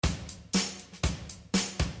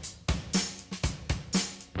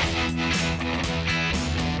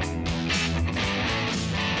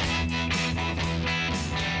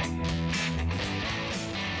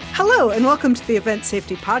Hello, and welcome to the Event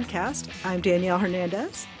Safety Podcast. I'm Danielle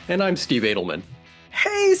Hernandez. And I'm Steve Edelman.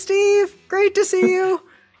 Hey, Steve. Great to see you.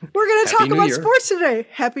 We're going to talk about Year. sports today.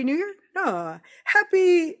 Happy New Year? No,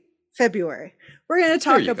 happy February. We're going to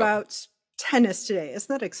talk about tennis today. Isn't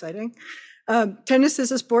that exciting? Tennis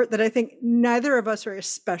is a sport that I think neither of us are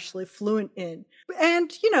especially fluent in.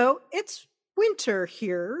 And, it's winter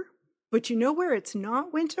here, but you know where it's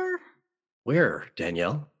not winter? Where,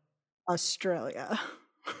 Danielle? Australia.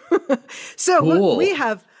 So cool. We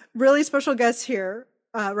have really special guests here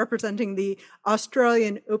representing the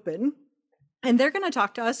Australian Open, and they're going to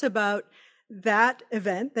talk to us about that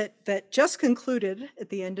event that just concluded at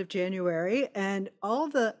the end of January and all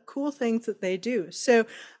the cool things that they do. So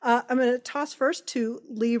I'm going to toss first to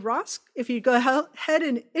Lee Ross. If you go ahead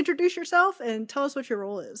and introduce yourself and tell us what your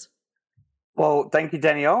role is. Well, thank you,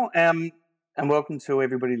 Danielle, and welcome to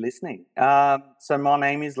everybody listening. So my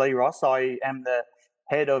name is Lee Ross. I am the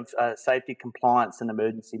Head of Safety, Compliance and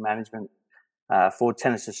Emergency Management for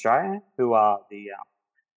Tennis Australia, who are the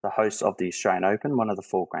hosts of the Australian Open, one of the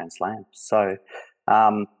 4 Grand Slams. So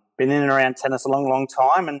been in and around tennis a long, long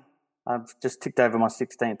time, and I've just ticked over my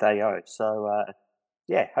 16th AO. So,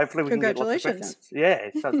 hopefully we can get lots of questions. Yeah,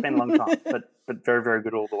 so it's been a long time, but very, very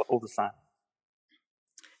good all the same.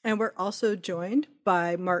 And we're also joined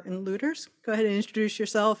by Martin Luters. Go ahead and introduce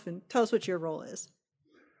yourself and tell us what your role is.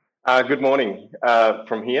 Good morning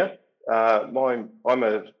from here. I'm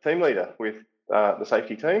a team leader with the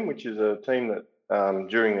safety team, which is a team that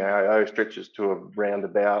during the AO stretches to around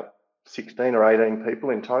about 16 or 18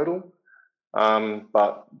 people in total.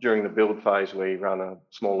 But during the build phase, we run a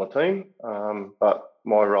smaller team. But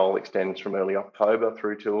my role extends from early October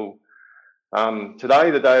through till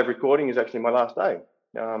today. The day of recording is actually my last day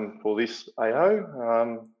for this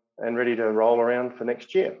AO and ready to roll around for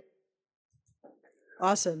next year.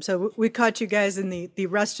 Awesome. So we caught you guys in the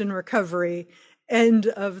rest and recovery end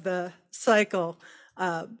of the cycle.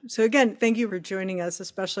 So again, thank you for joining us,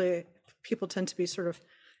 especially people tend to be sort of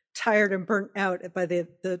tired and burnt out by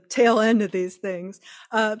the tail end of these things.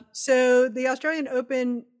 So the Australian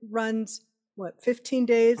Open runs, 15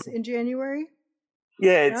 days in January?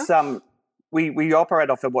 Yeah, it's we operate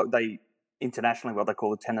off of what they call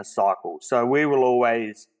the tennis cycle. So we will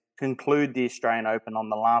always conclude the Australian Open on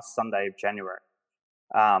the last Sunday of January.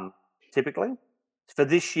 Typically, for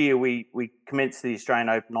this year, we commenced the Australian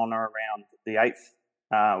Open on or around the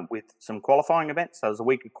 8th with some qualifying events. So there's a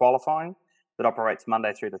week of qualifying that operates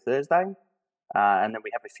Monday through to Thursday, and then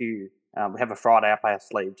we have a Friday up our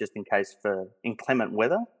sleeve just in case for inclement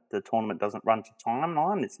weather. The tournament doesn't run to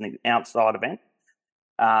timeline; it's an outside event,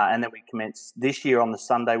 and then we commence this year on the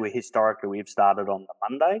Sunday. We've started on the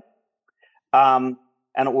Monday, and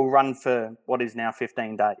it will run for what is now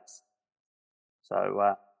 15 days.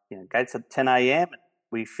 So, gates at 10 a.m.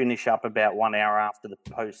 We finish up about 1 hour after the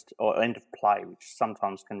post or end of play, which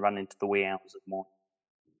sometimes can run into the wee hours of morning.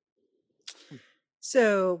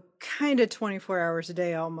 So, kind of 24 hours a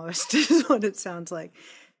day almost is what it sounds like.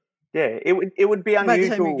 Yeah, it would be unusual. By the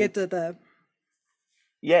time you get to the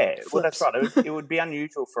flips. Well, that's right. It would be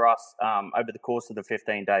unusual for us over the course of the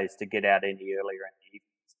 15 days to get out any earlier in the evening,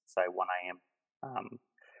 say 1 a.m.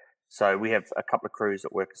 So we have a couple of crews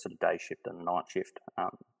that work a sort of day shift and night shift.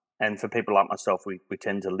 And for people like myself, we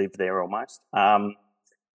tend to live there almost.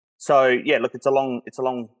 It's a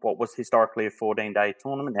long what was historically a 14-day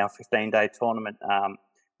tournament, now 15-day tournament,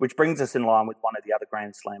 which brings us in line with one of the other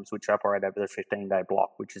Grand Slams which operate over the 15-day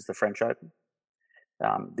block, which is the French Open.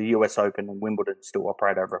 The US Open and Wimbledon still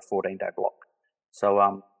operate over a 14-day block.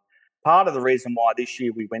 So part of the reason why this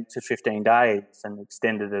year we went to 15 days and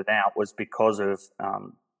extended it out was because of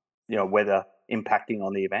weather impacting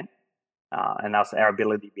on the event, and our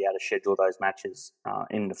ability to be able to schedule those matches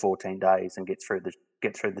in the 14 days and get through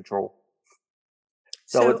the draw.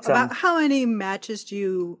 So about how many matches do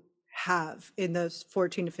you have in those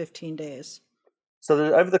 14 to 15 days?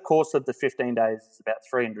 So over the course of the 15 days, it's about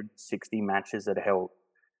 360 matches that are held,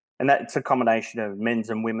 and that's a combination of men's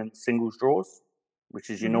and women's singles draws, which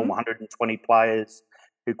is your normal 120 players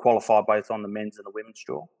who qualify both on the men's and the women's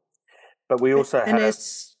draw. But we also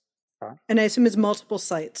And I assume it's multiple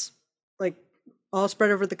sites, like all spread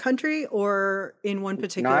over the country or in one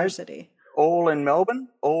particular city? All in Melbourne,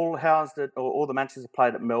 all housed at, or all the matches are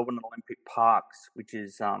played at Melbourne Olympic Parks, which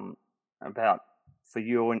is about, for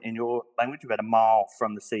you in your language, about a mile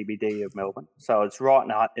from the CBD of Melbourne. So it's right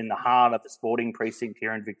in the heart of the sporting precinct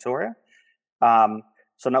here in Victoria.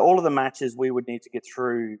 So now all of the matches we would need to get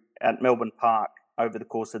through at Melbourne Park over the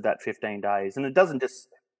course of that 15 days. And it doesn't just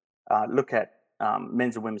look at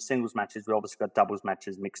men's and women's singles matches. We obviously got doubles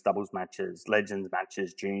matches, mixed doubles matches, legends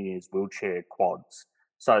matches, juniors, wheelchair, quads.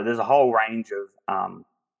 So there's a whole range of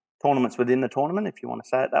tournaments within the tournament, if you want to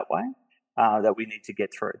say it that way, that we need to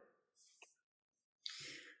get through.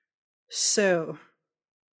 So,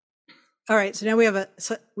 all right. So now we have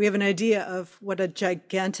an idea of what a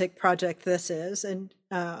gigantic project this is, and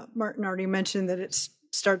Martin already mentioned that it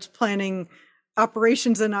starts planning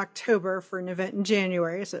operations in October for an event in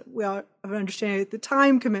January. So we all have an understanding of the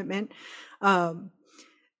time commitment.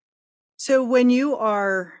 So when you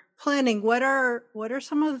are planning, what are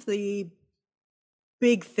some of the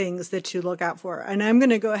big things that you look out for? And I'm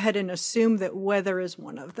going to go ahead and assume that weather is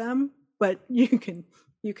one of them, but you can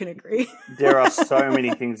agree. There are so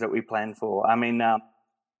many things that we plan for. I mean,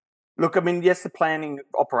 yes, the planning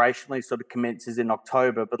operationally sort of commences in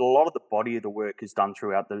October, but a lot of the body of the work is done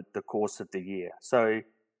throughout the course of the year. So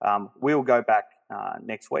we'll go back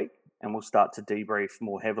next week and we'll start to debrief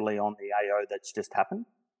more heavily on the AO that's just happened,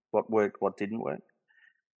 what worked, what didn't work.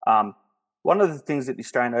 One of the things that the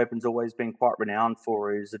Australian Open's always been quite renowned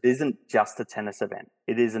for is it isn't just a tennis event.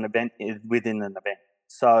 It is an event within an event.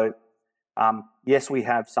 So yes, we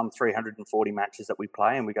have some 340 matches that we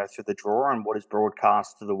play and we go through the draw, and what is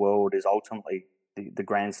broadcast to the world is ultimately the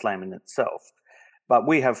Grand Slam in itself. But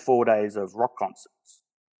we have 4 days of rock concerts,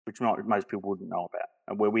 which most people wouldn't know about,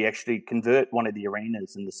 and where we actually convert one of the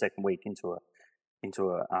arenas in the second week into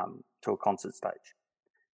a concert stage.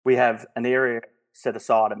 We have an area set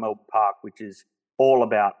aside at Melbourne Park, which is all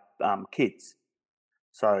about kids.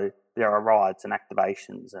 So there are rides and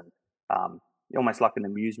activations and almost like an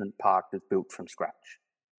amusement park that's built from scratch.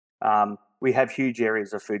 We have huge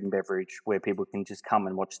areas of food and beverage where people can just come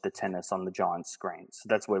and watch the tennis on the giant screens. So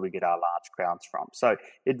that's where we get our large crowds from. So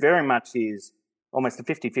it very much is almost a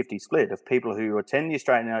 50-50 split of people who attend the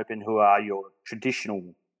Australian Open who are your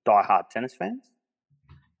traditional diehard tennis fans,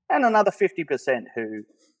 and another 50%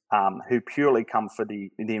 who purely come for the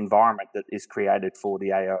environment that is created for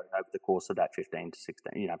the AO over the course of that 15 to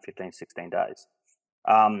 16 days.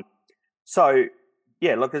 So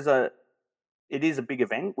yeah, look, it is a big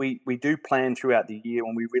event. We do plan throughout the year,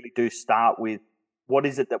 and we really do start with what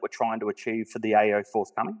is it that we're trying to achieve for the AO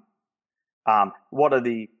forthcoming. What are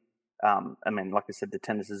the like I said, the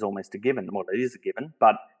tennis is almost a given. Well, it is a given,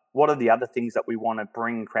 but what are the other things that we want to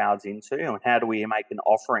bring crowds into, and how do we make an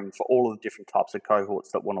offering for all of the different types of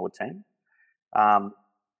cohorts that want to attend?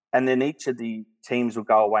 And then each of the teams will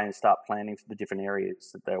go away and start planning for the different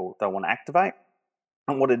areas that they'll want to activate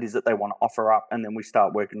and what it is that they want to offer up. And then we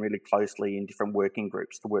start working really closely in different working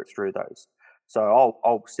groups to work through those. So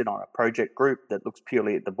I'll sit on a project group that looks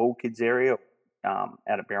purely at the Ball Kids area out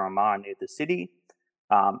at Berrimah near the city.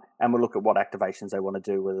 And we'll look at what activations they want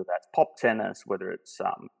to do, whether that's pop tennis, whether it's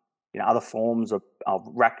other forms of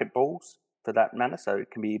racket balls for that matter. So it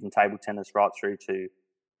can be even table tennis right through to,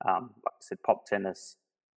 like I said, pop tennis.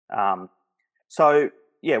 So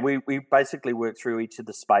yeah, we basically work through each of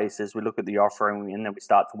the spaces. We look at the offering, and then we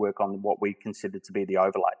start to work on what we consider to be the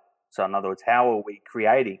overlay. So in other words, how are we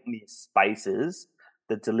creating these spaces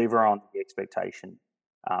that deliver on the expectation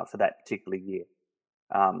for that particular year?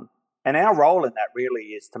 And our role in that really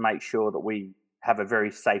is to make sure that we have a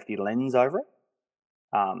very safety lens over it.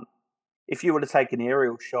 If you were to take an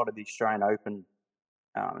aerial shot of the Australian Open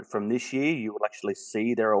from this year, you will actually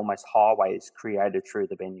see there are almost highways created through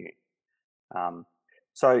the venue.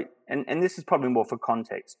 So this is probably more for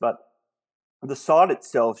context, but the site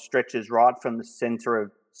itself stretches right from the centre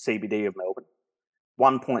of CBD of Melbourne,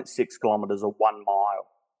 1.6 kilometres or 1 mile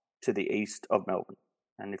to the east of Melbourne.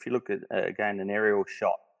 And if you look at, again, an aerial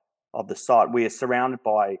shot of the site, we are surrounded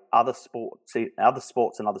by other sports and other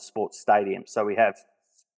sports stadiums. So we have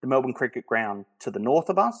the Melbourne Cricket Ground to the north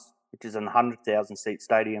of us, which is a 100,000 seat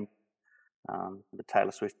stadium. The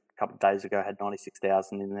Taylor Swift a couple of days ago had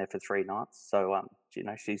 96,000 in there for 3 nights. So,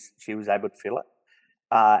 she was able to fill it.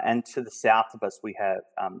 And to the south of us, we have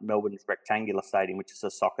Melbourne's Rectangular Stadium, which is a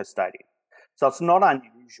soccer stadium. So it's not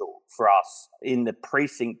unusual for us in the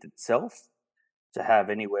precinct itself to have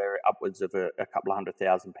anywhere upwards of a couple of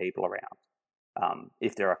 100,000 people around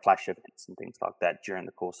if there are clash events and things like that during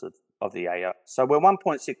the course of the AO. So we're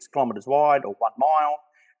 1.6 kilometres wide or 1 mile.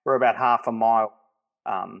 We're about half a mile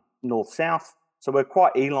north-south. So we're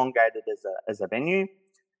quite elongated as a venue.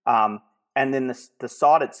 And then the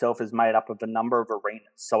site itself is made up of a number of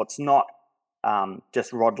arenas. So it's not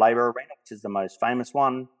just Rod Laver Arena, which is the most famous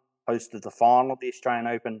one, host of the final of the Australian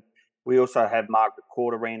Open. We also have Margaret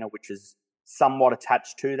Court Arena, which is somewhat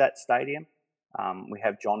attached to that stadium. We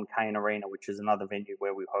have John Cain Arena, which is another venue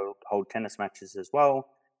where we hold tennis matches as well.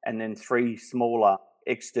 And then 3 smaller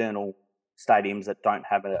external stadiums that don't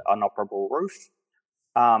have an operable roof.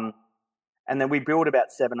 And then we build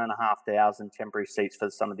about 7,500 temporary seats for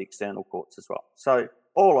some of the external courts as well. So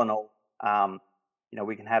all in all,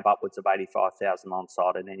 we can have upwards of 85,000 on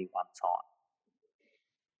site at any one time.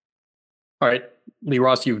 All right, Lee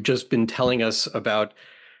Ross, you've just been telling us about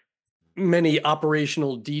many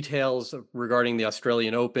operational details regarding the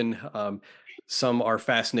Australian Open. Some are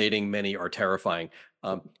fascinating, many are terrifying.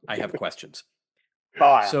 I have questions.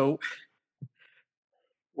 Fire. So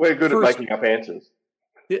we're good at making up answers.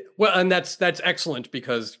 Well, and that's excellent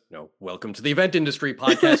because, welcome to the event industry,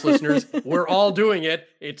 podcast listeners. We're all doing it.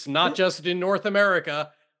 It's not just in North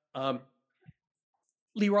America.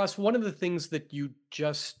 Lee Ross, one of the things that you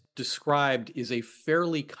just described is a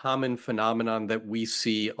fairly common phenomenon that we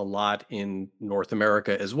see a lot in North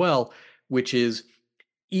America as well, which is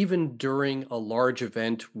even during a large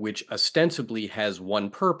event which ostensibly has one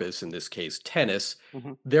purpose, in this case tennis,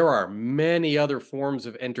 there are many other forms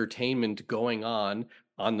of entertainment going on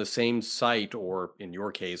the same site, or in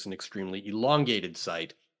your case, an extremely elongated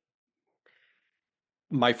site.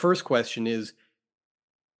 My first question is,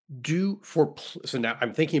 so now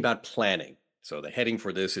I'm thinking about planning. So the heading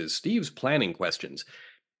for this is Steve's planning questions.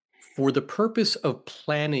 For the purpose of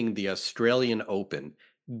planning the Australian Open,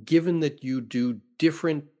 given that you do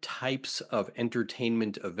different types of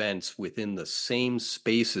entertainment events within the same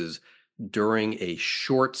spaces during a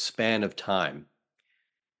short span of time,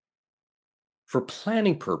 for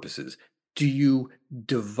planning purposes, do you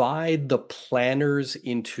divide the planners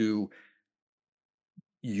into,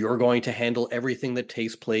 you're going to handle everything that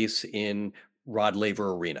takes place in Rod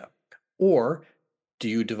Laver Arena? Or do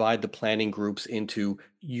you divide the planning groups into,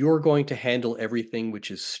 you're going to handle everything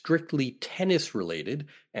which is strictly tennis related,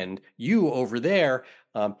 and you over there,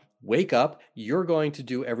 wake up, you're going to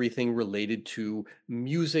do everything related to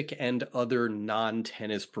music and other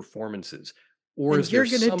non-tennis performances? Or and is there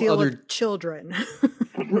you're going to some deal other with children?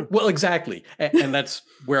 Well, exactly. And that's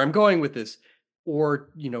where I'm going with this. Or,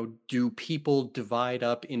 do people divide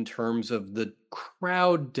up in terms of the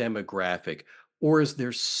crowd demographic? Or is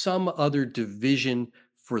there some other division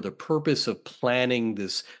for the purpose of planning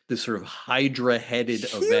this sort of hydra-headed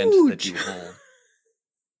event that you hold?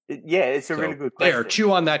 Yeah, it's a really good question. There,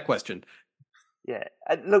 chew on that question. Yeah.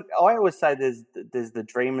 Look, I always say there's the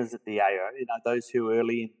dreamers at the AO, those who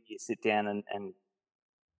early in the year sit down and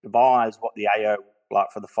devise what the AO like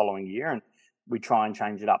for the following year, and we try and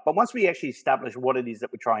change it up. But once we actually establish what it is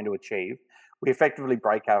that we're trying to achieve, we effectively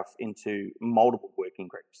break off into multiple working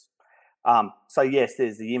groups. So yes,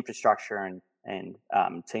 there's the infrastructure and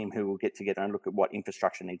team who will get together and look at what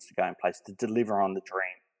infrastructure needs to go in place to deliver on the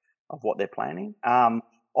dream of what they're planning.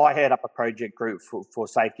 I head up a project group for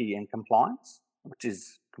safety and compliance, which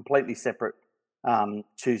is completely separate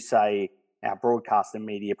to, say, our broadcast and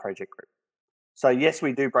media project group. So yes,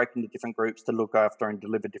 we do break into different groups to look after and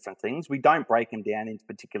deliver different things. We don't break them down into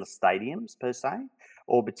particular stadiums per se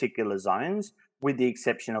or particular zones, with the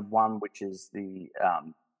exception of one, which is the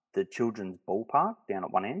children's ballpark down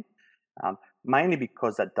at one end, mainly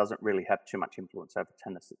because that doesn't really have too much influence over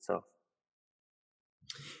tennis itself.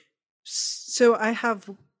 So I have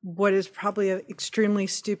what is probably an extremely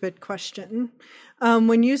stupid question.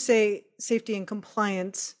 When you say safety and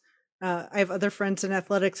compliance, I have other friends in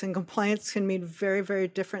athletics, and compliance can mean very, very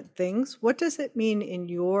different things. What does it mean in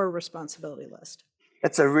your responsibility list?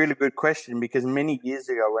 That's a really good question, because many years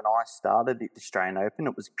ago when I started the Australian Open,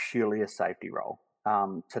 it was purely a safety role.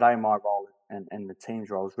 Today, my role and the team's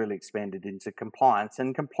role has really expanded into compliance.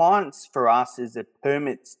 And compliance for us is the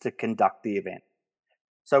permits to conduct the event.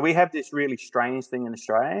 So we have this really strange thing in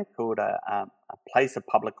Australia called a place of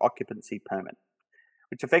public occupancy permit,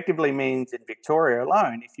 which effectively means in Victoria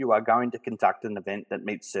alone, if you are going to conduct an event that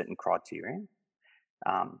meets certain criteria,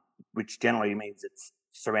 which generally means it's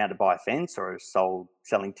surrounded by a fence or is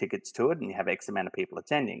selling tickets to it and you have X amount of people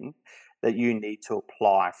attending, that you need to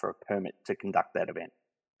apply for a permit to conduct that event.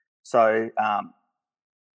 So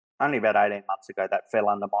only about 18 months ago, that fell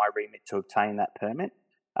under my remit to obtain that permit.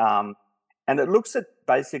 And it looks at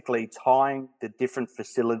basically tying the different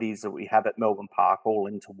facilities that we have at Melbourne Park all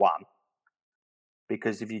into one.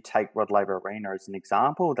 Because if you take Rod Laver Arena as an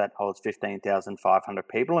example, that holds 15,500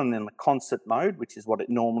 people. And then the concert mode, which is what it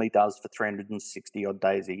normally does for 360 odd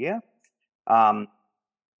days a year,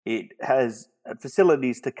 it has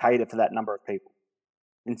facilities to cater for that number of people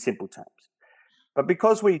in simple terms. But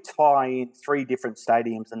because we tie in 3 different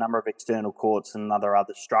stadiums, a number of external courts and other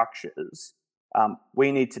structures,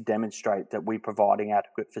 we need to demonstrate that we're providing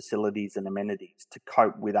adequate facilities and amenities to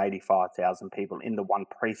cope with 85,000 people in the one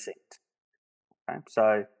precinct. Okay?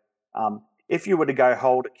 So if you were to go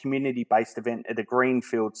hold a community-based event at a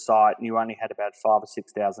greenfield site and you only had about 5,000 or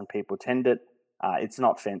 6,000 people attend it, it's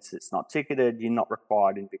not fenced, it's not ticketed, you're not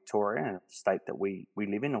required in Victoria, the state that we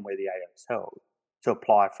live in and where the AO is held, to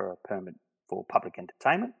apply for a permit for public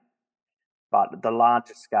entertainment, but the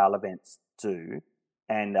larger scale events do,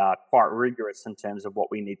 and are quite rigorous in terms of what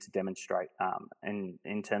we need to demonstrate and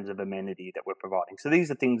in terms of amenity that we're providing. So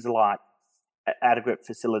these are things like adequate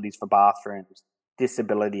facilities for bathrooms,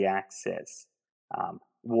 disability access,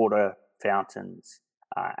 water fountains,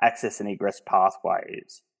 access and egress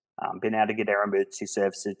pathways, being able to get our emergency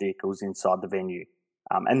services vehicles inside the venue,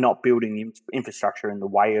 and not building infrastructure in the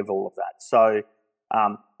way of all of that. So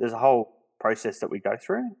there's a whole process that we go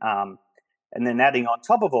through. And then adding on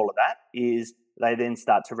top of all of that is they then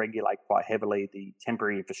start to regulate quite heavily the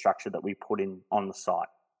temporary infrastructure that we put in on the site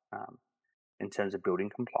in terms of building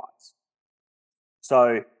compliance.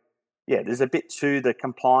 So, yeah, there's a bit to the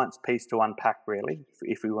compliance piece to unpack, really,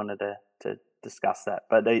 if we wanted to discuss that.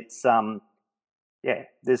 But it's,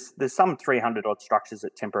 there's some 300 odd structures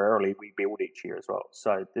that temporarily we build each year as well.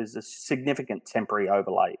 So there's a significant temporary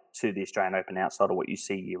overlay to the Australian Open outside of what you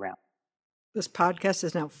see year round. This podcast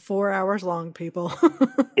is now 4 hours long, people.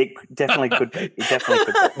 It definitely could be. It definitely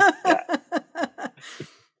could be.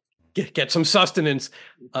 Yeah. Get some sustenance.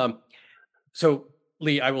 So,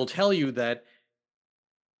 Lee, I will tell you that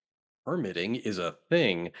permitting is a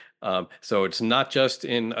thing. So it's not just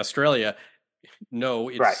in Australia. No,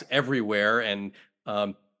 it's everywhere. And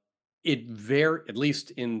at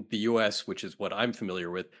least in the US, which is what I'm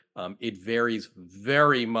familiar with, it varies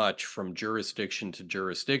very much from jurisdiction to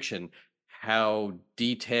jurisdiction, how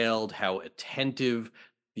detailed, how attentive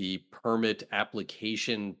the permit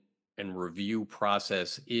application and review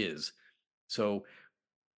process is. So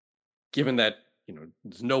given that,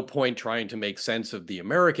 there's no point trying to make sense of the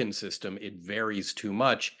American system, it varies too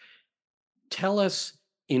much. Tell us,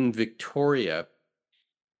 in Victoria,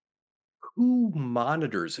 who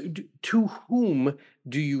monitors, to whom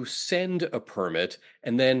do you send a permit?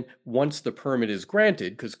 And then once the permit is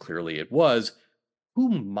granted, because clearly it was, who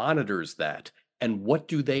monitors that and what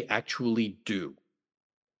do they actually do?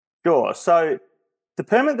 Sure. So the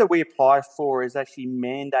permit that we apply for is actually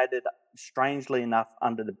mandated, strangely enough,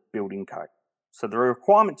 under the building code. So the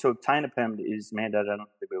requirement to obtain a permit is mandated under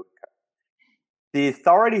the building code. The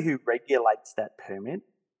authority who regulates that permit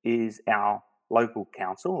is our local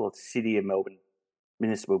council, or the City of Melbourne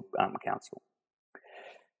Municipal Council.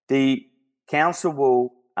 The council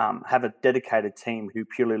will have a dedicated team who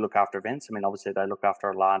purely look after events. I mean, obviously they look after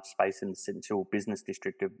a large space in the central business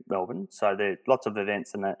district of Melbourne, so there are lots of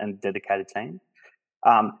events and a dedicated team.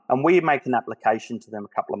 And we make an application to them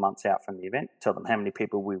a couple of months out from the event, tell them how many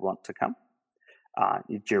people we want to come,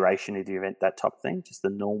 the duration of the event, that type of thing, just the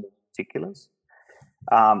normal particulars.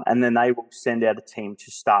 And then they will send out a team to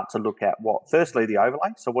start to look at firstly, the overlay,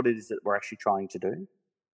 so what it is that we're actually trying to do.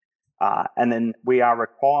 And then we are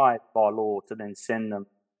required by law to then send them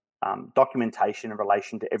documentation in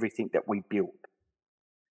relation to everything that we build.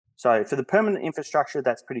 So for the permanent infrastructure,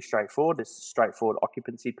 that's pretty straightforward. It's a straightforward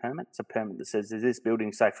occupancy permit. It's a permit that says, is this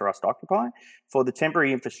building safe for us to occupy? For the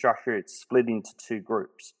temporary infrastructure, it's split into two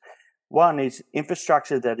groups. One is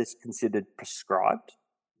infrastructure that is considered prescribed.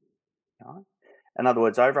 Right? In other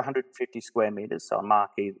words, over 150 square metres, so a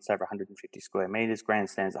marquee that's over 150 square metres,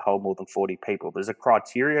 grandstands that hold more than 40 people. There's a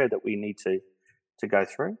criteria that we need to go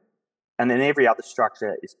through. And then every other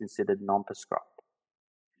structure is considered non-prescribed.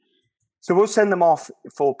 So we'll send them off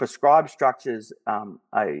for prescribed structures,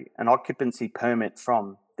 an occupancy permit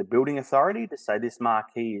from the building authority to say this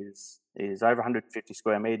marquee is over 150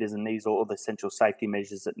 square metres and these are all the essential safety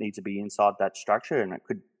measures that need to be inside that structure, and it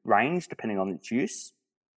could range depending on its use.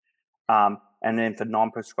 And then for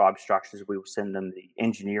non-prescribed structures, we will send them the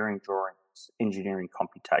engineering drawings, engineering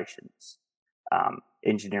computations,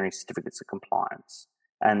 engineering certificates of compliance,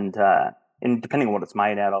 and depending on what it's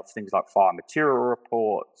made out of, things like fire material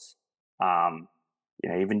reports,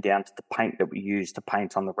 even down to the paint that we use to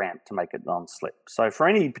paint on the ramp to make it non-slip. So for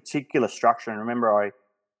any particular structure, and remember I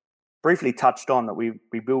briefly touched on that we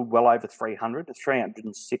build well over 300.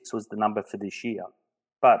 306 was the number for this year.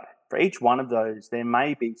 But for each one of those, there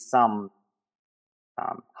may be some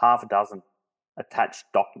half a dozen attached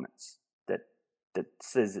documents that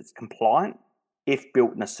says it's compliant if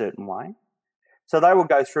built in a certain way. So they will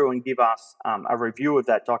go through and give us a review of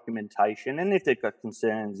that documentation. And if they've got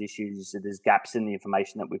concerns, issues, if there's gaps in the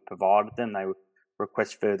information that we've provided them, they will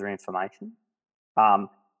request further information.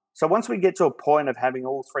 So once we get to a point of having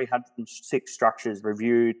all 306 structures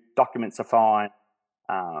reviewed, documents are fine,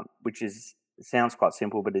 which sounds quite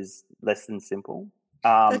simple, but is less than simple.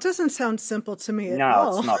 That doesn't sound simple to me at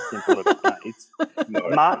all. No, it's not simple at all.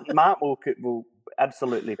 Mark will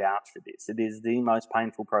absolutely vouch for this. It is the most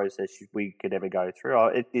painful process we could ever go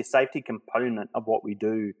through. The safety component of what we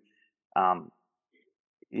do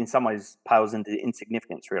in some ways pales into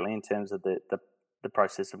insignificance, really, in terms of the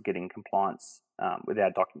process of getting compliance with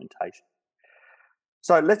our documentation.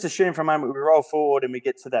 So let's assume for a moment we roll forward and we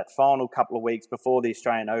get to that final couple of weeks before the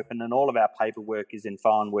Australian Open, and all of our paperwork is in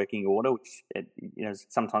fine working order, which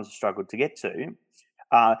sometimes a struggle to get to.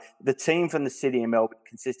 The team from the City of Melbourne,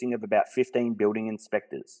 consisting of about 15 building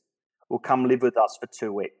inspectors, will come live with us for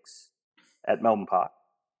 2 weeks at Melbourne Park.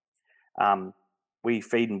 We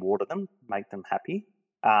feed and water them, make them happy,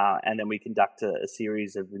 and then we conduct a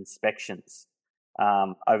series of inspections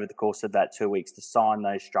over the course of that 2 weeks to sign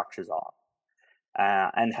those structures off.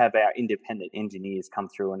 And have our independent engineers come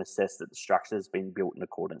through and assess that the structure has been built in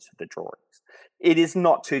accordance with the drawings. It is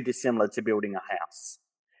not too dissimilar to building a house.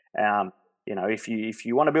 If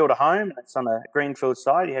you want to build a home and it's on a greenfield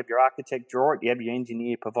site, you have your architect draw it, you have your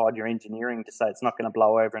engineer provide your engineering to say it's not going to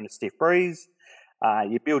blow over in a stiff breeze.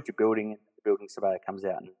 You build your building, and the building surveyor comes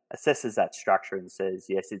out and assesses that structure and says,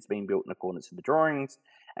 yes, it's been built in accordance with the drawings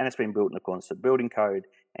and it's been built in accordance with the building code,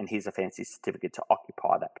 and here's a fancy certificate to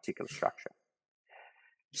occupy that particular structure.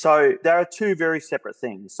 So there are two very separate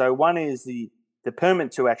things. So one is the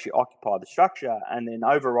permit to actually occupy the structure, and then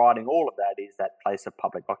overriding all of that is that place of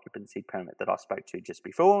public occupancy permit that I spoke to just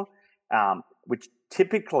before, which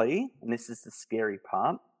typically, and this is the scary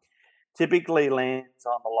part, typically lands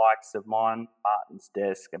on the likes of mine, Martin's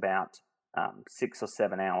desk about 6 or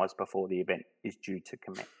 7 hours before the event is due to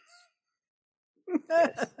commence.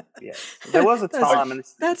 Yes. There was a time, and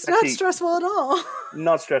that's not stressful at all.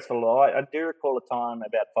 Not stressful at all. I do recall a time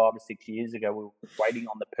about 5 or 6 years ago, we were waiting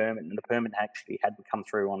on the permit, and the permit actually hadn't come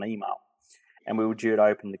through on email, and we were due to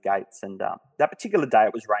open the gates. And that particular day,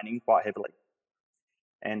 it was raining quite heavily,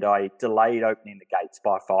 and I delayed opening the gates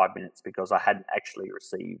by 5 minutes because I hadn't actually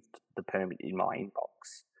received the permit in my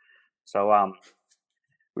inbox. So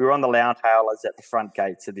we were on the lounge hailers at the front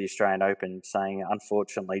gates of the Australian Open saying,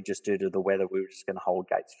 unfortunately, just due to the weather, we were just going to hold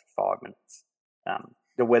gates for 5 minutes.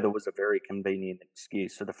 The weather was a very convenient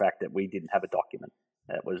excuse for the fact that we didn't have a document.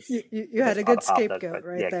 That was you had a good scapegoat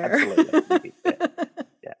there. Absolutely.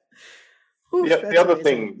 Yeah. Oof,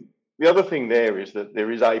 The other thing there is that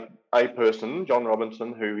there is a person, John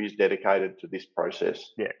Robinson, who is dedicated to this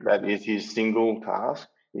process. Yeah. That is his single task,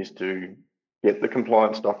 is to get the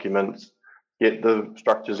compliance documents, get the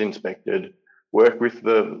structures inspected, work with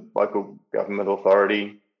the local government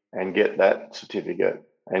authority and get that certificate.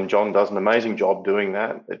 And John does an amazing job doing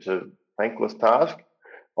that. It's a thankless task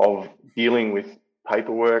of dealing with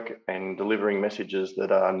paperwork and delivering messages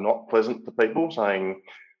that are not pleasant to people, saying,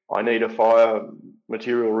 I need a fire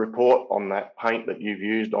material report on that paint that you've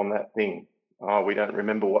used on that thing. Oh, we don't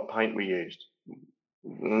remember what paint we used.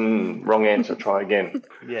 Wrong answer, try again.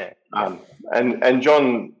 Yeah. And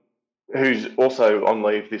John, who's also on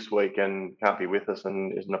leave this week and can't be with us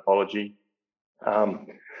and is an apology,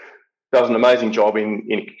 does an amazing job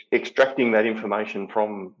in extracting that information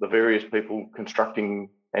from the various people constructing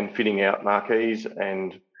and fitting out marquees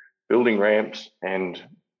and building ramps and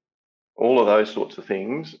all of those sorts of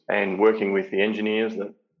things, and working with the engineers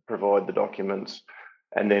that provide the documents,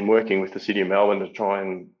 and then working with the City of Melbourne to try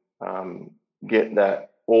and get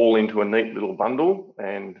that all into a neat little bundle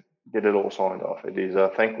and get it all signed off. It is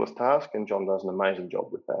a thankless task, and John does an amazing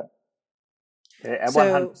job with that. Yeah,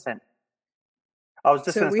 100%. I was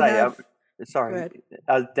just going to say, sorry,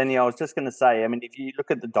 Danny, I was just going to say, I mean, if you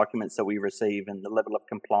look at the documents that we receive and the level of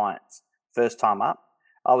compliance first time up,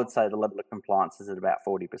 I would say the level of compliance is at about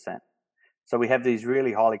 40%. So we have these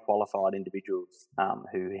really highly qualified individuals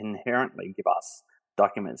who inherently give us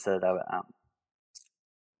documents that are,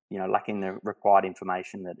 lacking the required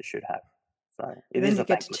information that it should have. So it is a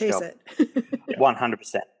thankless job. It.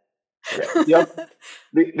 100%. Yeah.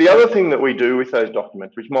 The other thing that we do with those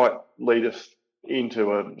documents, which might lead us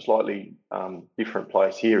into a slightly different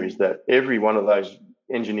place here, is that every one of those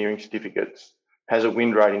engineering certificates has a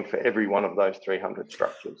wind rating for every one of those 300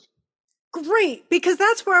 structures. Great, because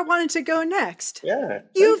that's where I wanted to go next. Yeah.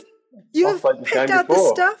 You've picked out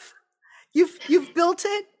the stuff. You've built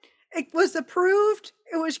it. It was approved.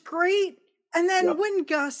 It was great. And then wind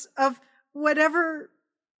gusts of whatever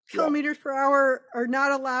kilometers per hour are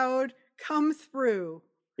not allowed come through.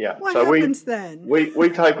 Yeah. What happens then? We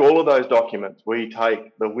take all of those documents. We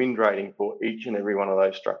take the wind rating for each and every one of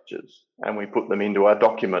those structures, and we put them into our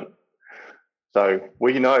document. So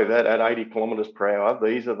we know that at 80 kilometres per hour,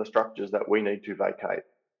 these are the structures that we need to vacate.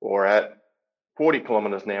 Or at 40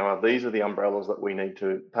 kilometres an hour, these are the umbrellas that we need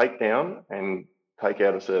to take down and take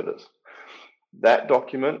out of service. That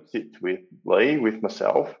document sits with Lee, with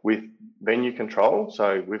myself, with venue control.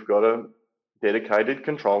 So we've got a dedicated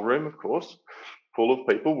control room, of course, full of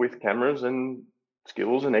people with cameras and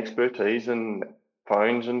skills and expertise and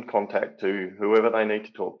phones and contact to whoever they need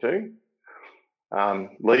to talk to.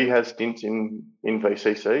 Lee has stints in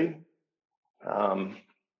VCC.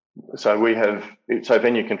 So we have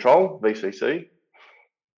venue control, VCC,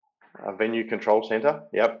 venue control centre.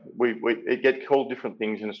 Yep, it gets called different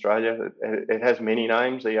things in Australia. It has many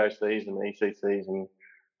names, EOCs and ECCs,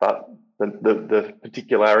 but the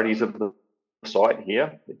particularities of the site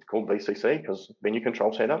here, it's called VCC because venue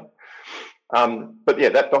control centre. But yeah,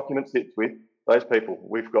 that document sits with those people.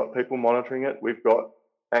 We've got people monitoring it. We've got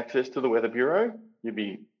access to the Weather Bureau. You'd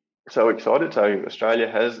be so excited. So Australia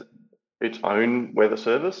has its own weather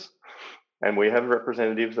service, and we have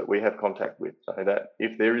representatives that we have contact with, so that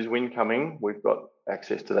if there is wind coming, we've got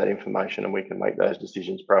access to that information and we can make those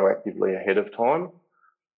decisions proactively ahead of time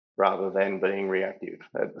rather than being reactive.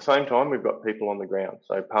 At the same time, we've got people on the ground.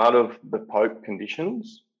 So part of the POPE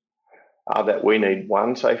conditions are that we need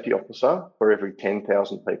one safety officer for every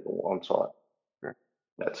 10,000 people on site. Sure.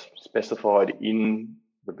 That's specified in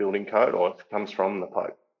the building code, or it comes from the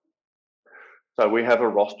POPE. So we have a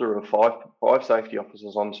roster of five safety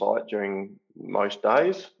officers on site during most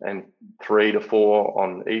days and 3 to 4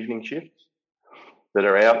 on evening shifts that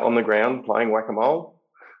are out on the ground playing whack-a-mole,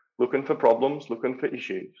 looking for problems, looking for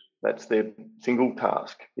issues. That's their single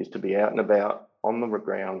task, is to be out and about on the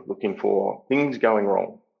ground looking for things going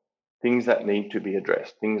wrong, things that need to be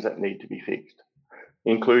addressed, things that need to be fixed,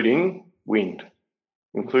 including wind,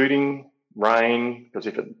 including rain, because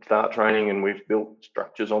if it starts raining and we've built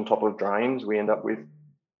structures on top of drains, we end up with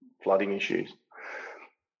flooding issues.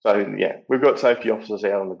 So yeah, we've got safety officers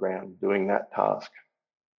out on the ground doing that task.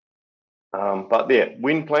 But yeah,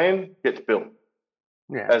 wind plan gets built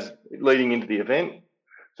as leading into the event,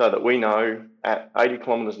 so that we know at 80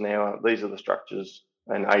 kilometres an hour, these are the structures,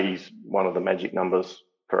 and 80 is one of the magic numbers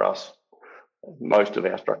for us. Most of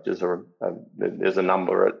our structures are, there's a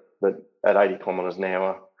number at 80 kilometres an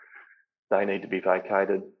hour, they need to be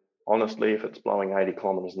vacated. Honestly, if it's blowing 80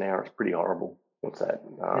 kilometres an hour, it's pretty horrible. What's that?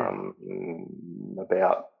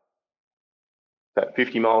 About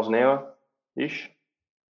 50 miles an hour-ish.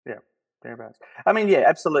 Yeah, thereabouts. I mean, yeah,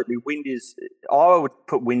 absolutely. I would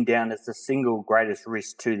put wind down as the single greatest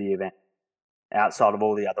risk to the event, outside of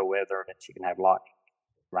all the other weather events you can have, lightning,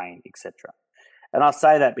 rain, etc. And I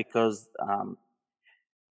say that because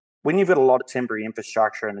when you've got a lot of temporary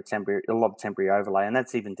infrastructure and a lot of temporary overlay, and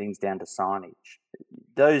that's even things down to signage,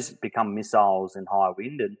 those become missiles in high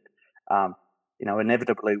wind, and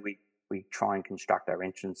inevitably we try and construct our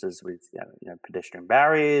entrances with pedestrian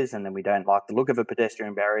barriers, and then we don't like the look of a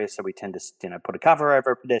pedestrian barrier, so we tend to put a cover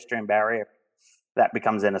over a pedestrian barrier. That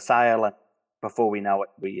becomes then a sail, and before we know it,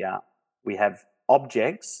 we have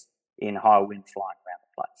objects in high wind flying around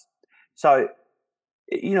the place. So,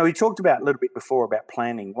 we talked about a little bit before about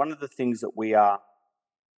planning. One of the things that we are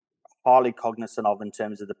highly cognizant of in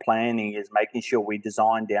terms of the planning is making sure we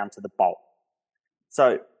design down to the bolt.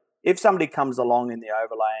 So if somebody comes along in the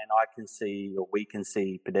overlay and I can see, or we can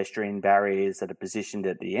see, pedestrian barriers that are positioned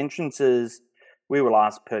at the entrances, we will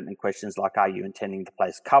ask pertinent questions like, are you intending to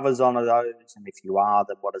place covers on those? And if you are,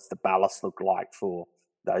 then what does the ballast look like for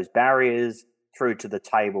those barriers, through to the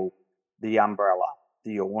table, the umbrella,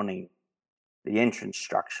 the awning, the entrance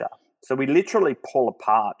structure. So we literally pull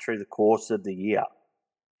apart through the course of the year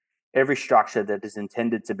every structure that is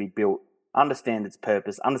intended to be built, understand its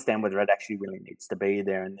purpose, understand whether it actually really needs to be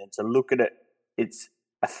there, and then to look at its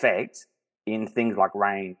effect in things like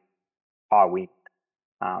rain, high wind.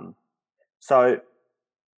 So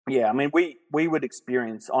yeah, I mean, we would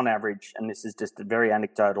experience on average, and this is just very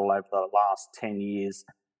anecdotal over the last 10 years,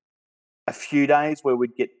 a few days where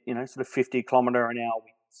we'd get, sort of 50 kilometre an hour winds.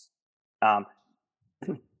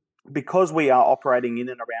 Because we are operating in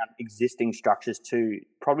and around existing structures too,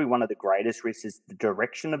 probably one of the greatest risks is the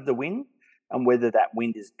direction of the wind and whether that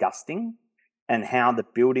wind is gusting, and how the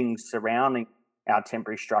buildings surrounding our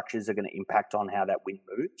temporary structures are going to impact on how that wind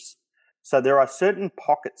moves. So there are certain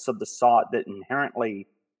pockets of the site that inherently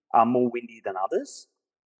are more windy than others.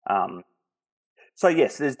 So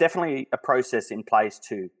yes, there's definitely a process in place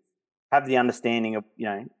to have the understanding of,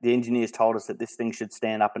 the engineers told us that this thing should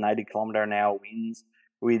stand up in 80 kilometre an hour winds.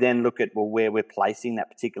 We then look at, where we're placing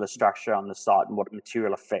that particular structure on the site and what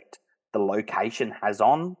material effect the location has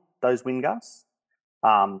on those wind gusts.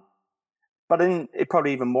 But then,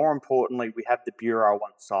 probably even more importantly, we have the Bureau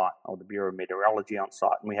on site, or the Bureau of Meteorology on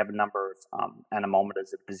site, and we have a number of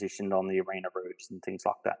anemometers that are positioned on the arena roofs and things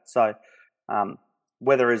like that. So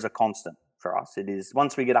weather is a constant for us. It is,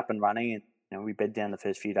 once we get up and running and we bed down the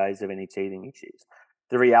first few days of any teething issues,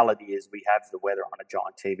 the reality is we have the weather on a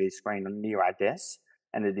giant TV screen near our desks,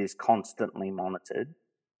 and it is constantly monitored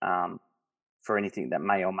for anything that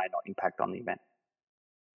may or may not impact on the event.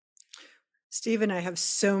 Steve and I have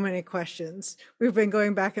so many questions. We've been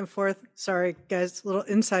going back and forth. Sorry, guys, a little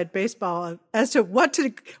inside baseball as to what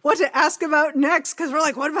to ask about next, because we're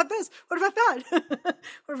like, what about this? What about that?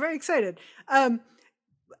 We're very excited.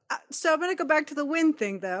 So I'm going to go back to the wind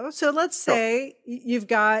thing, though. So let's say you've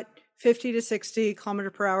got 50 to 60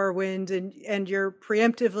 kilometer per hour wind, and you're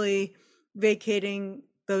preemptively vacating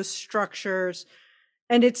those structures,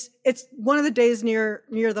 and it's one of the days near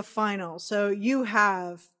the final. So you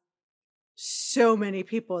have so many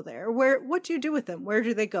people there. What do you do with them? Where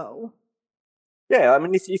do they go? Yeah, I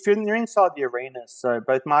mean, if you're inside the arenas, so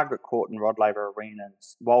both Margaret Court and Rod Laver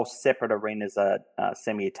arenas, while separate arenas, are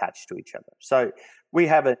semi-attached to each other. So we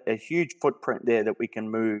have a huge footprint there that we can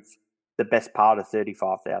move the best part of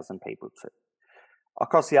 35,000 people to.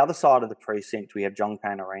 Across the other side of the precinct, we have John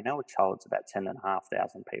Cain Arena, which holds about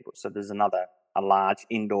 10,500 people. So there's a large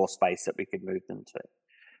indoor space that we could move them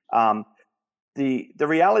to. The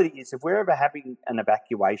reality is, if we're ever having an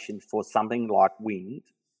evacuation for something like wind,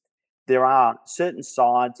 there are certain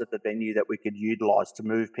sides of the venue that we could utilise to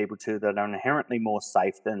move people to that are inherently more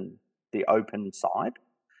safe than the open side.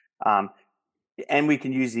 And we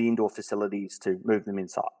can use the indoor facilities to move them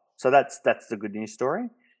inside. So that's the good news story.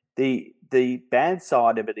 The bad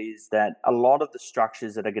side of it is that a lot of the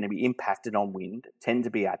structures that are going to be impacted on wind tend to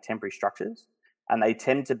be our temporary structures, and they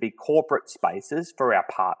tend to be corporate spaces for our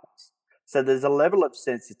partners. So there's a level of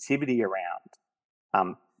sensitivity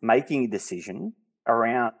around making a decision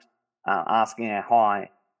around asking our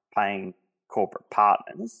high-paying corporate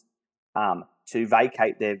partners to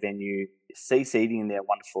vacate their venue, cease eating their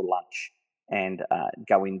wonderful lunch, and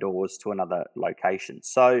go indoors to another location.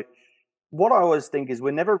 So what I always think is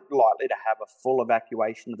we're never likely to have a full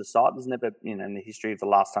evacuation of the site. There's never, in the history of the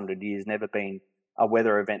last 100 years, never been a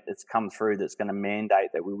weather event that's come through that's going to mandate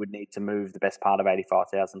that we would need to move the best part of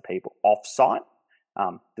 85,000 people off-site.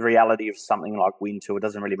 The reality of something like wind too, it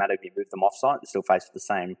doesn't really matter if you move them off-site, they still face the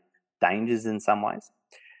same dangers in some ways.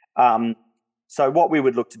 So what we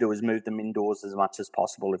would look to do is move them indoors as much as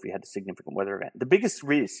possible if we had a significant weather event. The biggest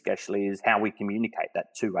risk actually is how we communicate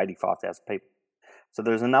that to 85,000 people. So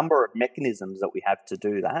there's a number of mechanisms that we have to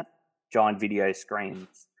do that. Giant video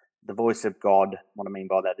screens, the voice of God. What I mean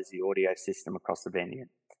by that is the audio system across the venue.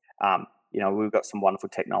 We've got some wonderful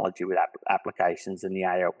technology with applications and the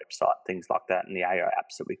AO website, things like that, and the AO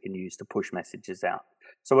apps that we can use to push messages out.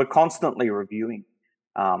 So we're constantly reviewing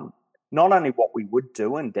not only what we would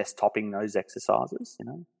do and desktoping those exercises,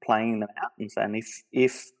 playing them out and saying,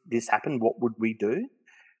 if this happened, what would we do?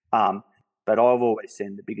 But I've always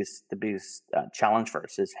seen the biggest challenge for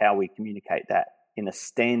us is how we communicate that in a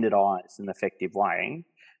standardized and effective way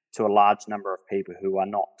to a large number of people who are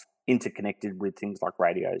not interconnected with things like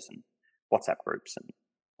radios and WhatsApp groups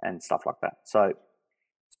and stuff like that. So,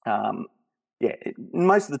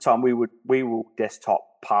 most of the time we will desktop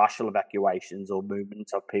partial evacuations or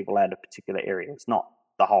movements of people out of particular areas, not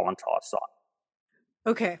the whole entire site.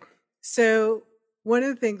 Okay. So one of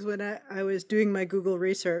the things when I was doing my Google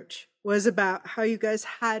research was about how you guys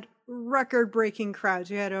had record-breaking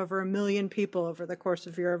crowds. You had over 1 million people over the course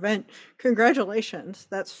of your event. Congratulations.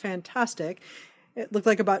 That's fantastic. It looked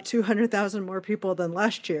like about 200,000 more people than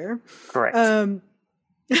last year. Correct.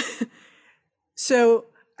 So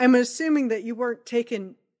I'm assuming that you weren't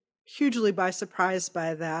taken hugely by surprise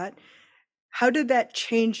by that. How did that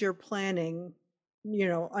change your planning,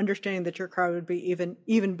 understanding that your crowd would be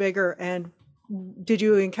even bigger? And did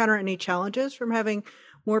you encounter any challenges from having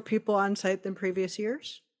more people on site than previous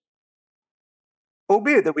years?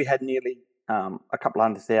 Albeit that we had nearly a couple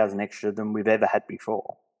 100,000 extra than we've ever had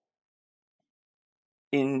before.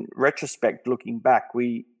 In retrospect, looking back,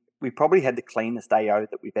 we probably had the cleanest AO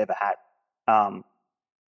that we've ever had.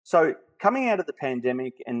 So coming out of the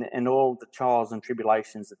pandemic and all the trials and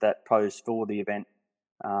tribulations that posed for the event,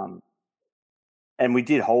 and we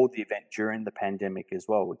did hold the event during the pandemic as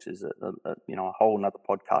well, which is a whole nother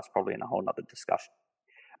podcast, probably, and a whole nother discussion.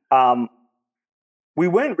 We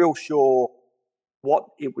weren't real sure what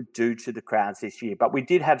it would do to the crowds this year, but we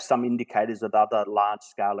did have some indicators of other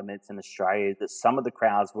large-scale events in Australia that some of the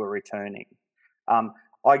crowds were returning.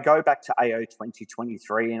 I go back to AO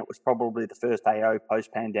 2023, and it was probably the first AO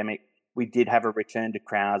post-pandemic. We did have a return to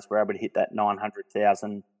crowds. We were able to hit that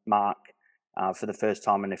 900,000 mark for the first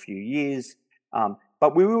time in a few years.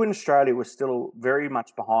 But we were in Australia, we're still very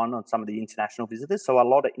much behind on some of the international visitors. So a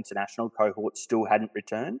lot of international cohorts still hadn't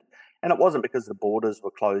returned. And it wasn't because the borders were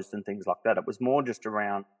closed and things like that. It was more just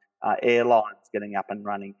around airlines getting up and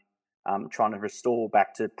running, trying to restore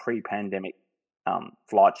back to pre-pandemic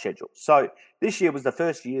flight schedules. So this year was the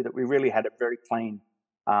first year that we really had a very clean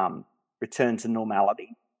return to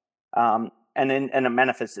normality. it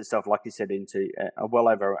manifests itself, like you said, into well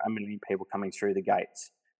over 1 million people coming through the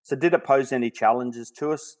gates. So did it pose any challenges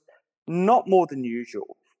to us? Not more than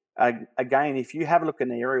usual. Again, if you have a look at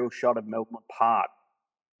an aerial shot of Melbourne Park,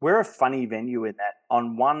 we're a funny venue in that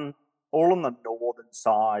all on the northern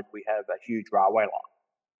side, we have a huge railway line.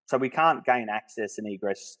 So we can't gain access and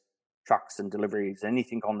egress trucks and deliveries,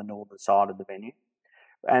 anything on the northern side of the venue.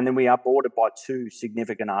 And then we are bordered by 2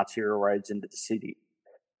 significant arterial roads into the city.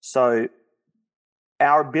 So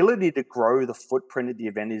our ability to grow the footprint of the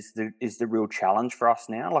event is the real challenge for us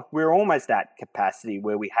now. Like, we're almost at capacity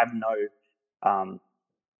where we have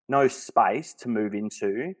no space to move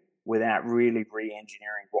into without really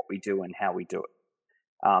re-engineering what we do and how we do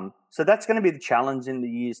it. So that's going to be the challenge in the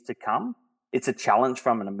years to come. It's a challenge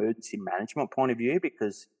from an emergency management point of view,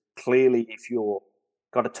 because clearly if you're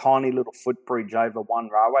got a tiny little footbridge over one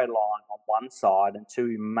railway line on one side and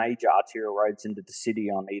 2 major arterial roads into the city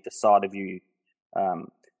on either side of you,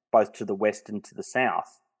 both to the west and to the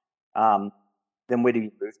south, then where do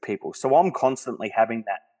you move people? So I'm constantly having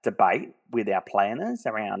that debate with our planners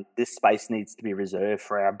around this space needs to be reserved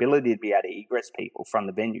for our ability to be able to egress people from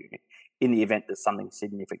the venue in the event that something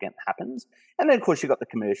significant happens. And then, of course, you've got the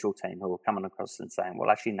commercial team who are coming across and saying, well,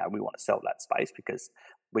 actually, no, we want to sell that space because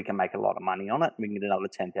we can make a lot of money on it. We can get another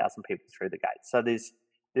 10,000 people through the gate. So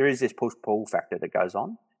there is this push-pull factor that goes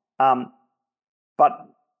on. But,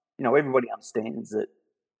 everybody understands that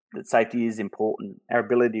safety is important. Our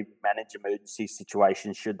ability to manage emergency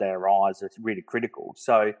situations should they arise is really critical.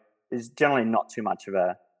 So there's generally not too much of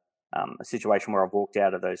a situation where I've walked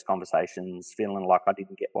out of those conversations feeling like I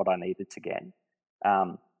didn't get what I needed to get.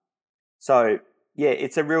 So yeah,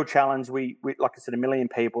 it's a real challenge. We like I said, 1 million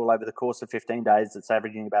people over the course of 15 days. It's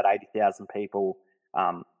averaging about 80,000 people.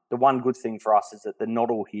 The one good thing for us is that they're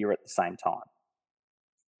not all here at the same time.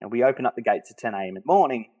 And we open up the gates at 10 a.m. in the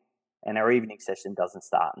morning, and our evening session doesn't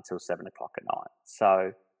start until 7 o'clock at night.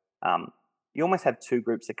 So you almost have 2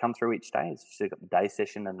 groups that come through each day. So you've got the day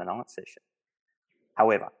session and the night session.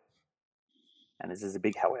 However, and this is a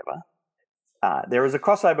big however, there is a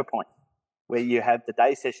crossover point where you have the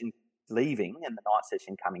day session leaving and the night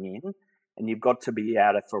session coming in, and you've got to be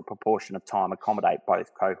able to, for a proportion of time, accommodate both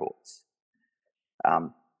cohorts.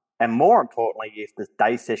 And more importantly, if the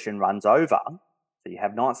day session runs over, so you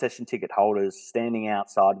have night session ticket holders standing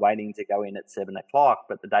outside waiting to go in at 7 o'clock,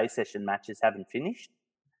 but the day session matches haven't finished,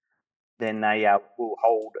 then they will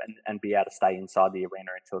hold and be able to stay inside the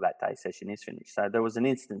arena until that day session is finished. So there was an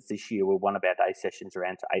instance this year where one of our day sessions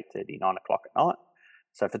ran to 8:30, 9 o'clock at night.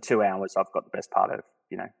 So for 2 hours, I've got the best part of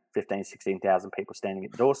 15,000, 16,000 people standing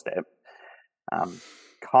at the doorstep,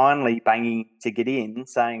 kindly banging to get in,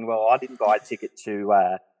 saying, "Well, I didn't buy a ticket to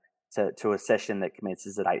a session that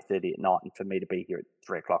commences at 8:30 at night, and for me to be here at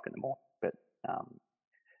 3 o'clock in the morning." But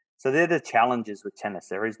so they're the challenges with tennis.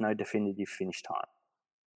 There is no definitive finish time.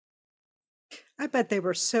 I bet they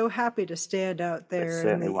were so happy to stand out there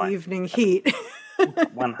in the won't. evening heat.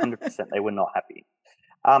 100%, they were not happy.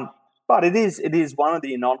 But it is one of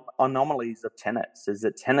the anomalies of tennis, is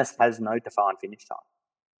that tennis has no defined finish time.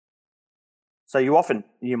 So you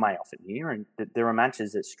may often hear, and there are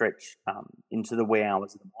matches that stretch into the wee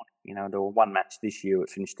hours of the morning. There was one match this year that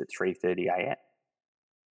finished at 3:30 a.m.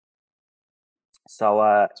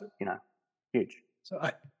 So, huge. So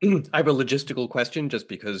I have a logistical question, just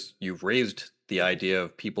because you've raised the idea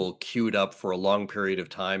of people queued up for a long period of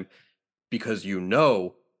time because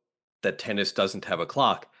that tennis doesn't have a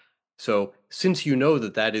clock. So since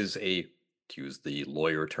that is to use the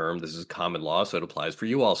lawyer term, this is common law, so it applies for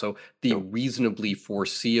you also, the reasonably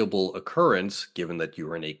foreseeable occurrence, given that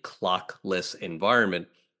you're in a clockless environment,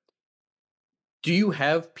 do you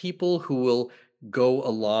have people who will go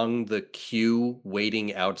along the queue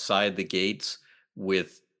waiting outside the gates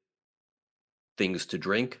with things to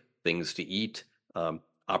drink, things to eat,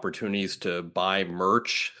 opportunities to buy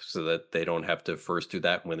merch so that they don't have to first do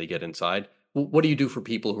that when they get inside? What do you do for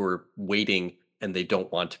people who are waiting and they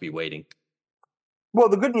don't want to be waiting? Well,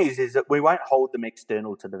 the good news is that we won't hold them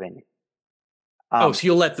external to the venue. So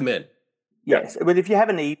you'll let them in? Yes, but if you have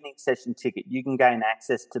an evening session ticket, you can gain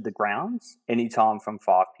access to the grounds anytime from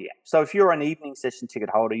 5 p.m. So if you're an evening session ticket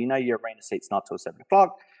holder, your arena seat's not till 7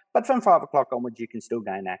 o'clock, but from 5 o'clock onwards, you can still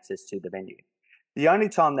gain access to the venue. The only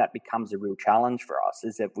time that becomes a real challenge for us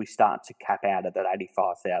is if we start to cap out at that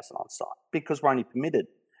 85,000 on site, because we're only permitted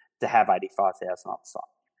to have 85,000 on site.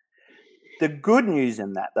 The good news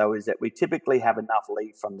in that, though, is that we typically have enough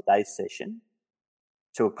leave from the day session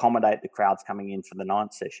to accommodate the crowds coming in for the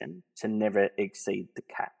night session to never exceed the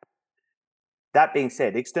cap. That being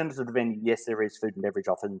said, external to the venue, yes, there is food and beverage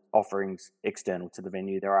offerings external to the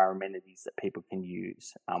venue. There are amenities that people can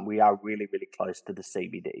use. We are really, really close to the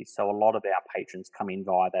CBD, so a lot of our patrons come in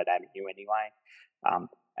via that avenue anyway.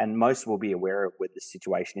 And most will be aware of where the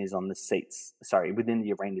situation is on the seats, within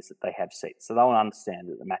the arenas that they have seats. So they'll understand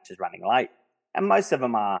that the match is running late. And most of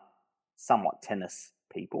them are somewhat tennis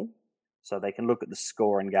people. So they can look at the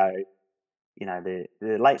score and go, they're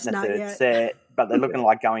late in the third set, but they're looking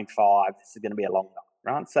like going 5. This is going to be a long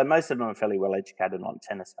night, right? So most of them are fairly well educated on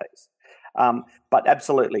tennis piece. But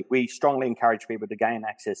absolutely, we strongly encourage people to gain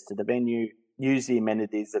access to the venue, use the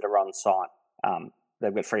amenities that are on site.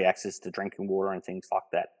 They've got free access to drinking water and things like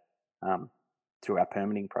that through our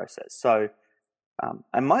permitting process. So,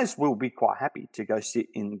 and most will be quite happy to go sit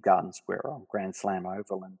in Garden Square or Grand Slam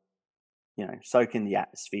Oval and, soak in the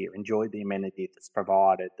atmosphere, enjoy the amenity that's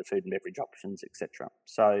provided, the food and beverage options, etc.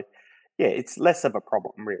 So, yeah, it's less of a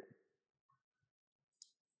problem, really.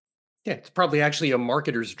 Yeah, it's probably actually a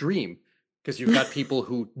marketer's dream because you've got people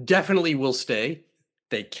who definitely will stay.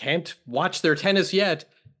 They can't watch their tennis yet.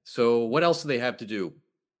 So what else do they have to do?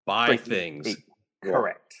 Buy things.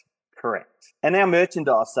 Correct. And our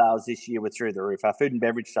merchandise sales this year were through the roof. Our food and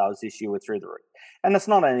beverage sales this year were through the roof. And it's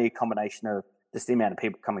not only a combination of just the amount of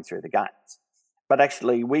people coming through the gates, but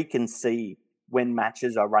actually we can see when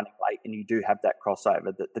matches are running late and you do have that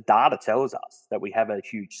crossover, that the data tells us that we have a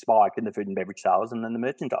huge spike in the food and beverage sales and then the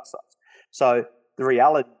merchandise sales. So the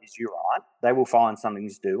reality is, you're right, they will find something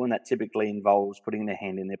to do, and that typically involves putting their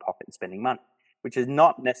hand in their pocket and spending money, which is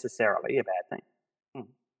not necessarily a bad thing.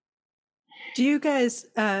 Do you guys,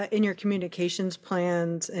 in your communications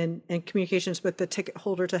plans and communications with the ticket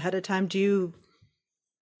holders ahead of time, do you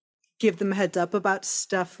give them a heads up about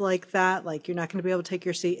stuff like that? Like, you're not going to be able to take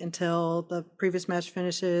your seat until the previous match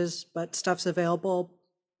finishes, but stuff's available,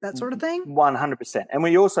 that sort of thing? 100%. And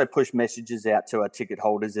we also push messages out to our ticket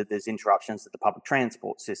holders that there's interruptions to the public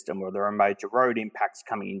transport system or there are major road impacts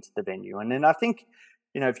coming into the venue. And then I think,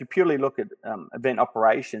 if you purely look at event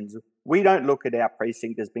operations, we don't look at our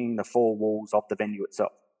precinct as being the 4 walls of the venue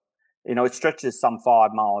itself. It stretches some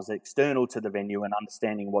 5 miles external to the venue and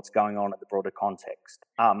understanding what's going on in the broader context.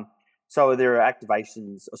 So if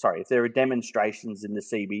there are demonstrations in the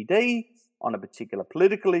CBD on a particular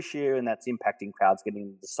political issue and that's impacting crowds getting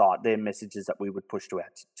into the site, they're messages that we would push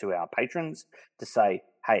to our patrons to say,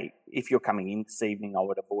 hey, if you're coming in this evening, I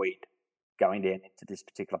would avoid going down into this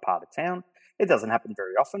particular part of town. It doesn't happen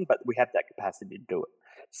very often, but we have that capacity to do it.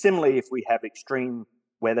 Similarly, if we have extreme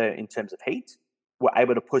weather in terms of heat, we're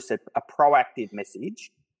able to push a proactive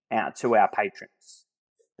message out to our patrons.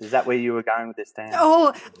 Is that where you were going with this, Dan?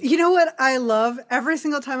 Oh, you know what I love? Every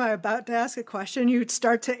single time I'm about to ask a question, you'd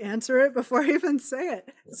start to answer it before I even say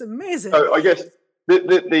it. It's amazing. So I guess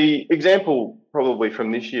the example probably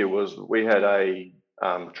from this year was we had a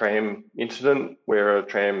tram incident where a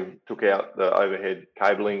tram took out the overhead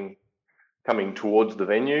cabling coming towards the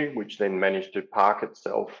venue, which then managed to park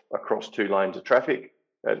itself across 2 lanes of traffic,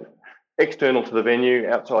 external to the venue,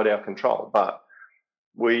 outside our control. But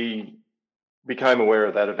we became aware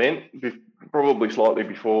of that event probably slightly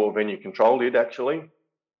before venue control did, actually.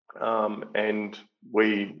 And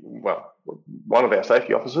one of our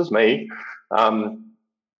safety officers, me,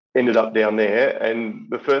 ended up down there, and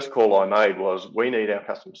the first call I made was, we need our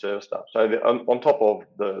customer service staff. So on top of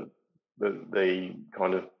the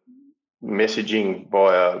kind of messaging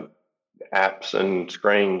via apps and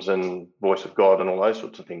screens and voice of God and all those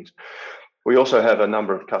sorts of things, we also have a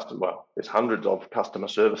number of there's hundreds of customer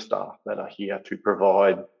service staff that are here to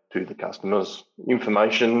provide to the customers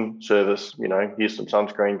information, service, here's some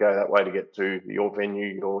sunscreen, go that way to get to your venue,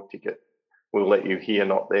 your ticket. We'll let you here,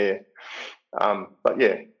 not there. But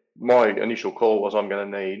yeah, my initial call was, I'm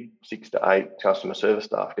going to need 6 to 8 customer service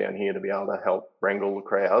staff down here to be able to help wrangle the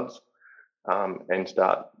crowds and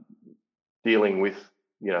start dealing with,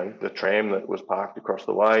 the tram that was parked across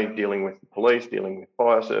the way, dealing with the police, dealing with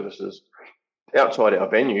fire services outside our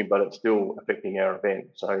venue, but it's still affecting our event.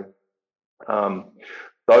 So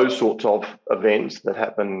those sorts of events that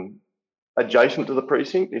happen adjacent to the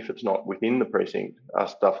precinct, if it's not within the precinct, are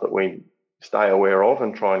stuff that we stay aware of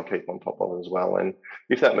and try and keep on top of as well. And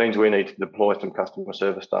if that means we need to deploy some customer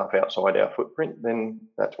service staff outside our footprint, then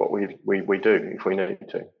that's what we do if we need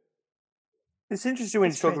to. It's interesting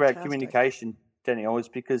when you talk about communication, Danielle, is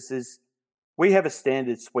because we have a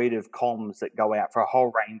standard suite of comms that go out for a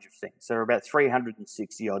whole range of things. There are about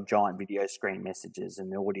 360 odd giant video screen messages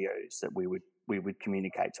and audios that we would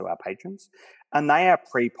communicate to our patrons, and they are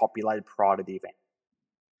pre-populated prior to the event.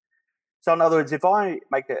 So in other words, if I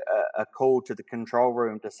make a call to the control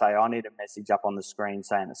room to say, I need a message up on the screen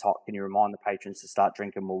saying it's hot, can you remind the patrons to start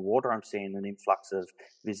drinking more water? I'm seeing an influx of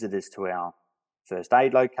visitors to our first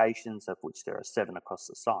aid locations, of which there are 7 across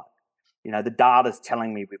the site. The data's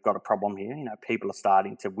telling me we've got a problem here. People are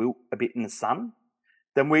starting to wilt a bit in the sun.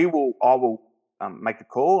 Then I will make a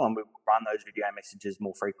call and we will run those video messages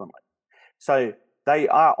more frequently. So they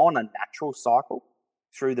are on a natural cycle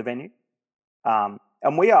through the venue.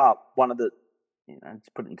 And we are one of the,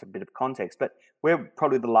 to put it into a bit of context, but we're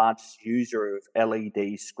probably the largest user of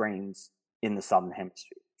LED screens in the Southern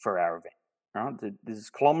Hemisphere for our event. Right? There's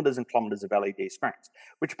kilometres and kilometres of LED screens,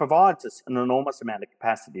 which provides us an enormous amount of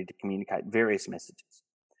capacity to communicate various messages.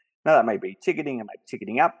 Now, that may be ticketing, it may be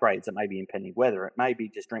ticketing upgrades, it may be impending weather, it may be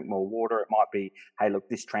just drink more water, it might be, hey, look,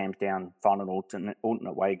 this tram's down, find an alternate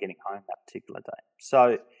way of getting home that particular day.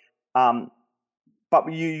 So,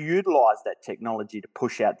 but you utilise that technology to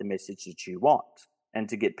push out the message that you want and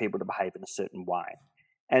to get people to behave in a certain way.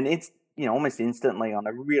 And it's, almost instantly on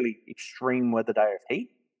a really extreme weather day of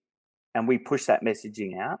heat, and we push that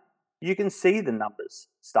messaging out, you can see the numbers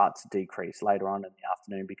start to decrease later on in the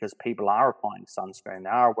afternoon because people are applying sunscreen, they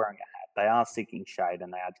are wearing a hat, they are seeking shade,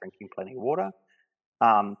 and they are drinking plenty of water.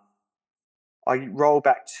 I roll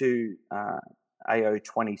back to AO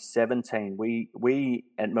 2017. We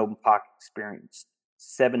at Melbourne Park experienced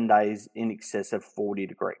 7 days in excess of 40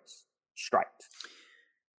 degrees straight.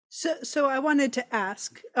 So I wanted to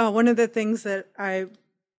ask, one of the things that I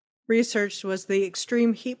researched was the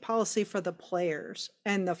extreme heat policy for the players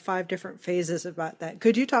and the 5 different phases about that.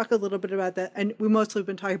 Could you talk a little bit about that? And we mostly have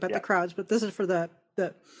been talking about the crowds, but this is for the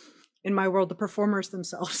in my world, the performers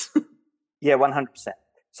themselves. Yeah, 100%.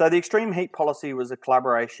 So the extreme heat policy was a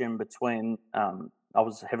collaboration between, I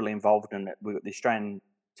was heavily involved in it with the Australian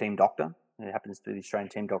team doctor. It happens to be the Australian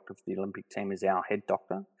team doctor for the Olympic team is our head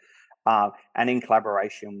doctor. And in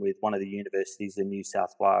collaboration with one of the universities in New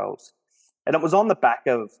South Wales. And it was on the back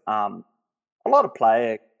of a lot of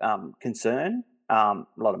player concern, a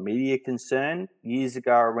lot of media concern years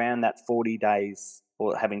ago around that 40 days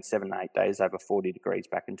or having 7 to 8 days over 40 degrees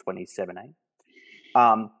back in 2017.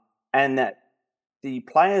 And that the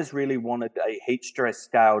players really wanted a heat stress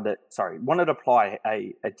scale wanted to apply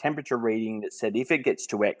a temperature reading that said if it gets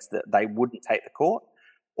to X that they wouldn't take the court,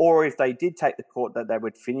 or if they did take the court that they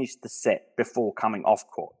would finish the set before coming off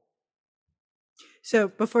court. So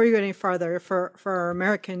before you go any farther, for our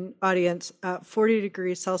American audience, 40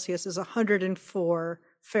 degrees Celsius is 104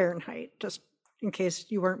 Fahrenheit, just in case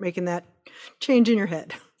you weren't making that change in your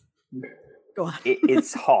head. Go on.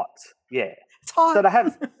 It's hot, yeah. It's hot.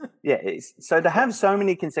 So to have so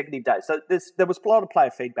many consecutive days. So there was a lot of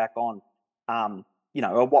player feedback on,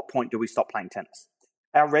 at what point do we stop playing tennis?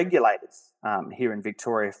 Our regulators here in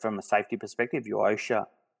Victoria, from a safety perspective, OSHA,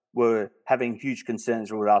 were having huge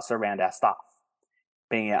concerns with us around our staff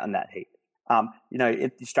being out in that heat. At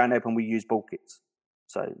the Australian Open, we use ball kits.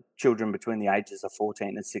 So children between the ages of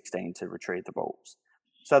 14 and 16 to retrieve the balls.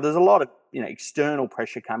 So there's a lot of, external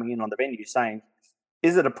pressure coming in on the venue saying,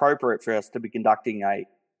 is it appropriate for us to be conducting a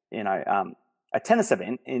tennis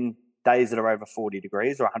event in days that are over 40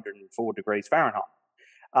 degrees or 104 degrees Fahrenheit?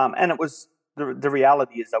 And it was, the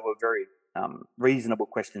reality is they were very reasonable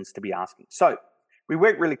questions to be asking. So we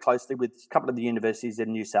worked really closely with a couple of the universities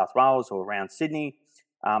in New South Wales or around Sydney,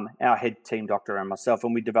 our head team doctor and myself,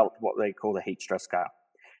 and we developed what they call the heat stress scale.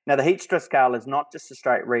 Now, the heat stress scale is not just a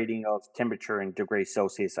straight reading of temperature in degrees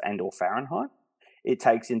Celsius and or Fahrenheit. It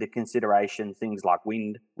takes into consideration things like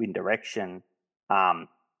wind direction,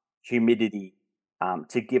 humidity,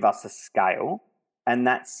 to give us a scale. And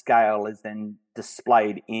that scale is then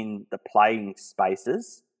displayed in the playing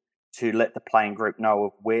spaces to let the playing group know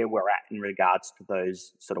of where we're at in regards to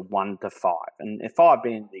those sort of 1 to 5. And 5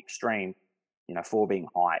 being the extreme, 4 being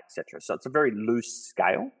high, etc. So it's a very loose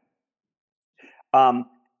scale.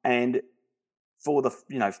 And for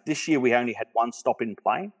this year we only had 1 stop in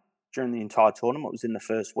play during the entire tournament. It was in the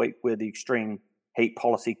first week where the extreme heat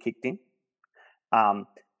policy kicked in. And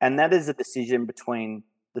that is a decision between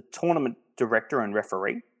the tournament director and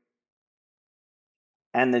referee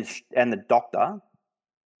and the doctor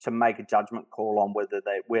to make a judgment call on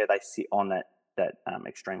where they sit on that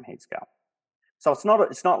extreme heat scale. So it's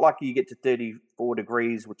not like you get to 34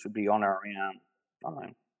 degrees, which would be on around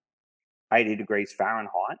 80 degrees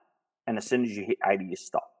Fahrenheit, and as soon as you hit 80, you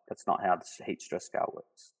stop. That's not how the heat stress scale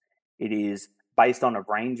works. It is based on a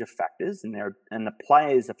range of factors, and the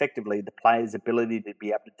players' ability to be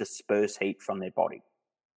able to disperse heat from their body.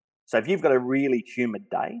 So if you've got a really humid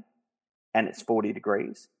day and it's 40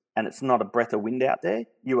 degrees and it's not a breath of wind out there,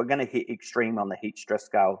 you are going to hit extreme on the heat stress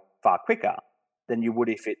scale far quicker than you would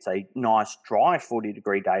if it's a nice, dry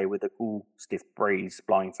 40-degree day with a cool, stiff breeze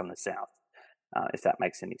blowing from the south, if that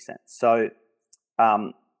makes any sense. So,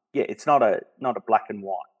 it's not a black and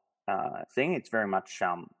white thing. It's very much,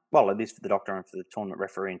 it is for the doctor and for the tournament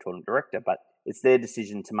referee and tournament director, but it's their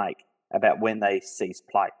decision to make about when they cease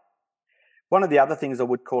play. One of the other things I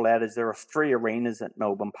would call out is there are 3 arenas at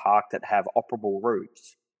Melbourne Park that have operable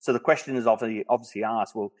roofs. So the question is obviously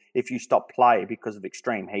asked, well, if you stop play because of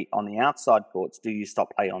extreme heat on the outside courts, do you stop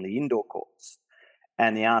play on the indoor courts?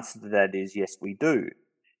 And the answer to that is yes, we do.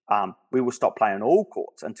 We will stop play on all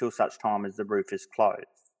courts until such time as the roof is closed.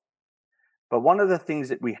 But one of the things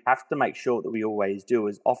that we have to make sure that we always do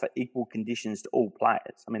is offer equal conditions to all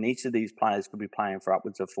players. I mean, each of these players could be playing for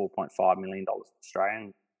upwards of $4.5 million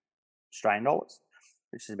Australian dollars,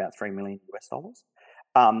 which is about $3 million US dollars.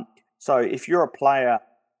 So if you're a player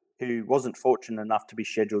who wasn't fortunate enough to be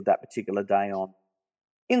scheduled that particular day on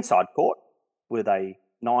inside court with a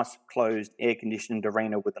nice closed air-conditioned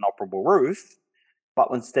arena with an operable roof, but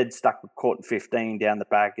instead stuck with court 15 down the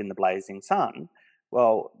back in the blazing sun,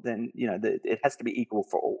 well, then, it has to be equal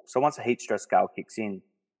for all. So once the heat stress scale kicks in,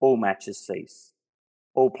 all matches cease,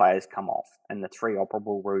 all players come off, and the 3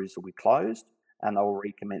 operable roofs will be closed, and they'll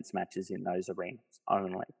recommence matches in those arenas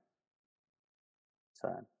only. So,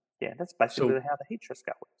 that's basically how the heat stress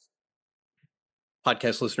scale works.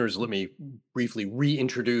 Podcast listeners, let me briefly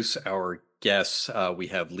reintroduce our guests. We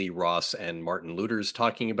have Lee Ross and Martin Lueders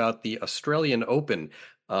talking about the Australian Open.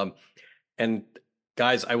 And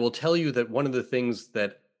guys, I will tell you that one of the things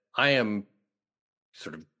that I am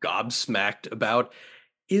sort of gobsmacked about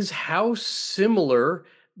is how similar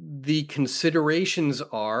the considerations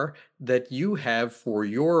are that you have for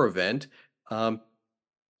your event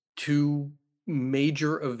to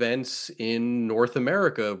major events in North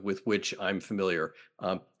America with which I'm familiar.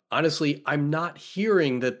 Honestly, I'm not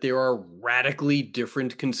hearing that there are radically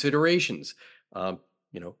different considerations.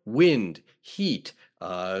 Wind, heat,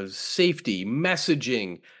 safety,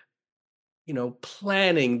 messaging,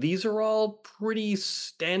 planning. These are all pretty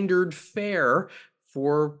standard fare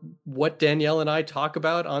for what Danielle and I talk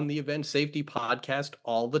about on the Event Safety Podcast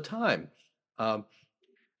all the time.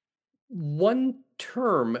 One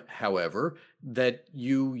term, however, that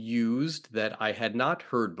you used that I had not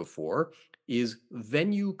heard before is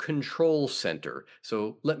venue control center.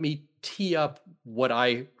 So let me tee up what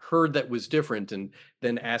I heard that was different and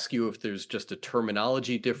then ask you if there's just a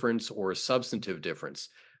terminology difference or a substantive difference.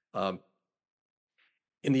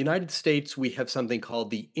 In the United States, we have something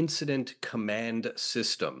called the Incident Command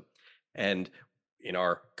System. And in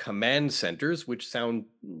our command centers, which sound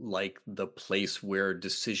like the place where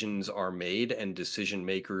decisions are made and decision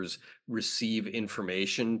makers receive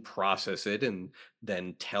information, process it, and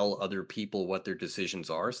then tell other people what their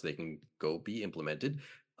decisions are so they can go be implemented.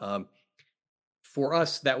 For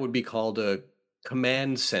us, that would be called a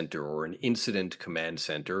command center or an incident command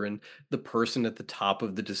center, and the person at the top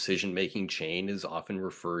of the decision-making chain is often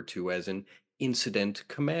referred to as an incident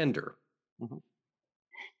commander. Mm-hmm.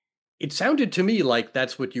 It sounded to me like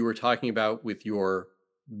that's what you were talking about with your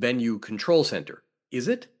venue control center. Is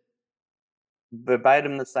it?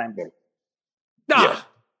 Verbatim the same thing. Ah!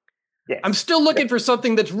 Yeah. I'm still looking for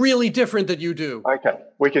something that's really different that you do. Okay.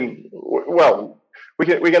 We can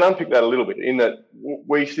unpick that a little bit in that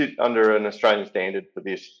we sit under an Australian standard for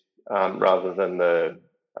this rather than the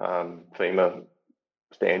FEMA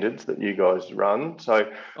standards that you guys run.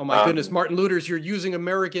 So, oh my goodness, Martin Lueders, you're using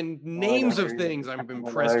American names of things. I'm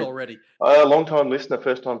impressed already. Long-time listener,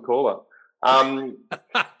 first-time caller.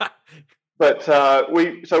 But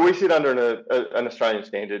we sit under an Australian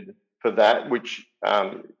standard for that, which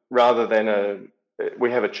rather than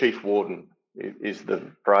we have a chief warden is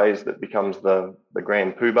the phrase that becomes the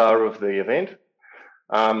grand poobah of the event.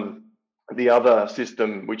 The other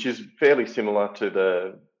system, which is fairly similar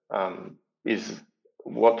to is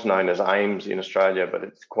what's known as AIMS in Australia, but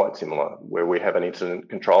it's quite similar, where we have an incident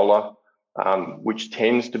controller, which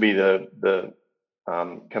tends to be the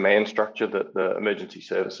command structure that the emergency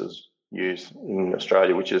services use in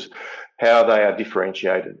Australia, which is how they are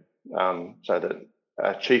differentiated, so that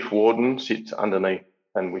a chief warden sits underneath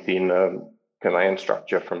and within a command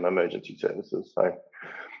structure from emergency services. So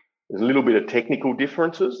there's a little bit of technical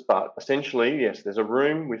differences, but essentially, yes, there's a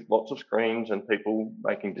room with lots of screens and people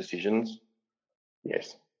making decisions.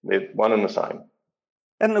 Yes, they're one and the same.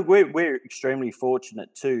 And look, we're extremely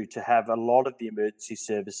fortunate too to have a lot of the emergency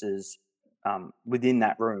services within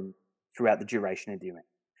that room throughout the duration of the event.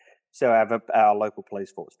 So I have our local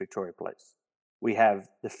police force, Victoria Police. We have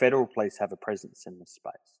the federal police have a presence in this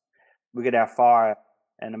space. We get our fire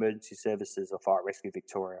and emergency services or Fire Rescue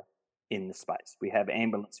Victoria in the space. We have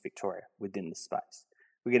Ambulance Victoria within the space.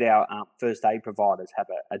 We get our first aid providers have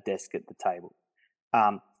a desk at the table.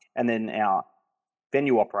 And then our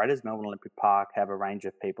venue operators, Melbourne Olympic Park, have a range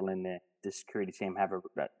of people in there. The security team have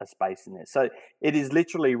a space in there. So it is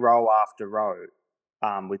literally row after row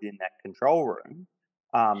within that control room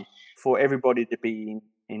for everybody to be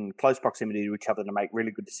in close proximity to each other to make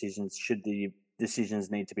really good decisions should the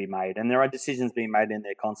decisions need to be made. And there are decisions being made in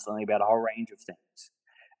there constantly about a whole range of things.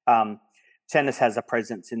 Tennis has a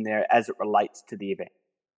presence in there as it relates to the event.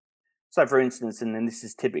 So, for instance, and then this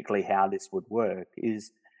is typically how this would work,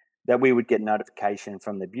 is that we would get notification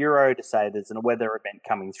from the Bureau to say there's a weather event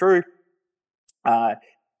coming through.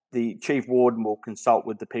 The Chief Warden will consult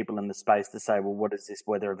with the people in the space to say, well, what is this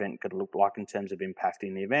weather event going to look like in terms of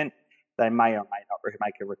impacting the event? They may or may not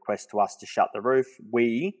make a request to us to shut the roof.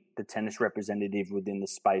 We, the tennis representative within the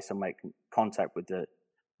space, will make contact with the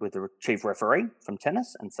chief referee from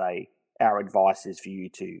tennis and say, our advice is for you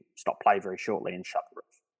to stop play very shortly and shut the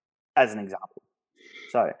roof, as an example.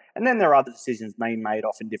 So, and then there are other decisions being made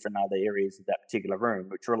off in different other areas of that particular room,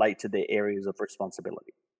 which relate to their areas of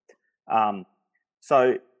responsibility.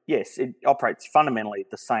 So, yes, it operates fundamentally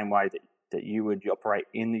the same way that you would operate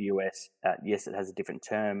in the US. Yes, it has a different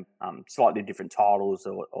term, slightly different titles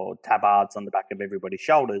or tabards on the back of everybody's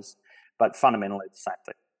shoulders, but fundamentally the same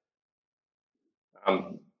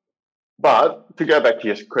thing. But to go back to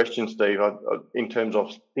your question, Steve, in terms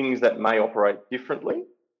of things that may operate differently,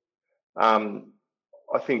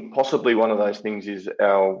 I think possibly one of those things is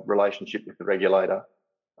our relationship with the regulator.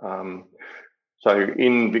 So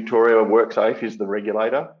in Victoria, WorkSafe is the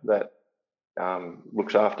regulator that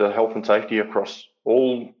looks after health and safety across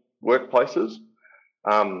all workplaces.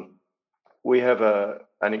 We have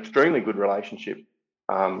an extremely good relationship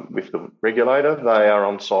with the regulator. They are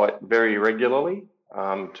on site very regularly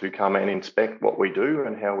to come and inspect what we do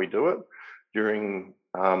and how we do it. During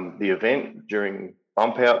the event, during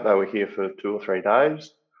bump out, they were here for 2 or 3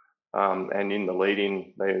 days. And in the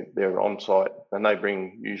lead-in, they're on site, and they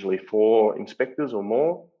bring usually 4 inspectors or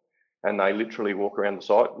more, and they literally walk around the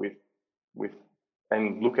site with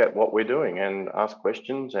and look at what we're doing and ask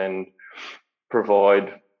questions and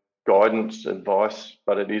provide guidance, advice.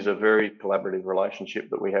 But it is a very collaborative relationship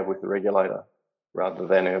that we have with the regulator, rather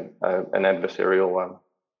than an adversarial one.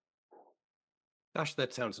 Gosh,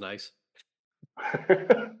 that sounds nice.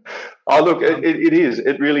 Oh, look, it is.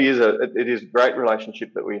 It really is it is a great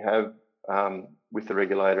relationship that we have with the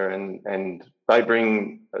regulator, and they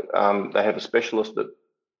bring they have a specialist that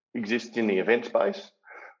exists in the event space,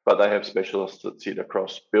 but they have specialists that sit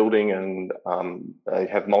across building, and they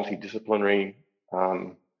have multidisciplinary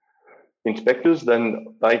inspectors.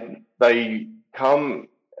 Then they come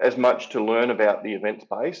as much to learn about the event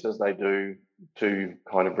space as they do to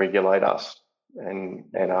kind of regulate us and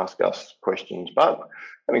ask us questions. But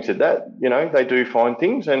having said that, they do find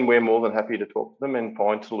things, and we're more than happy to talk to them and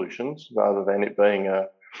find solutions, rather than it being a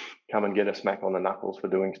come and get a smack on the knuckles for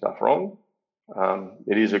doing stuff wrong.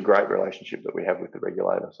 It is a great relationship that we have with the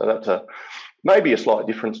regulator. So that's maybe a slight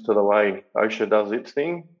difference to the way OSHA does its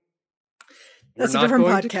thing. That's a different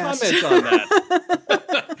podcast. To comment on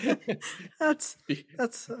that.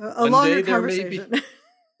 that's a longer conversation.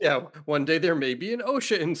 Yeah, one day there may be an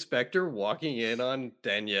OSHA inspector walking in on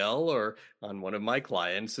Danielle or on one of my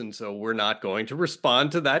clients, and so we're not going to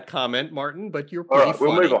respond to that comment, Martin, but you're pretty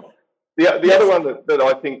funny. We'll move on. The other one that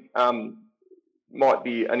I think might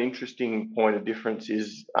be an interesting point of difference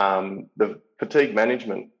is the fatigue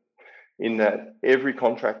management, in that every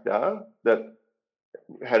contractor that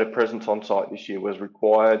had a presence on site this year was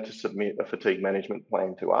required to submit a fatigue management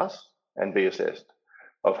plan to us and be assessed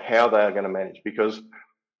of how they are going to manage, because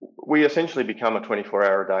we essentially become a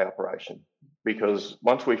 24-hour-a-day operation, because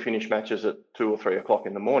once we finish matches at 2 or 3 o'clock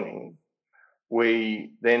in the morning,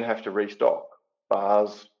 we then have to restock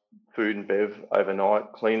bars, food and bev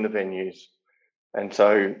overnight, clean the venues. And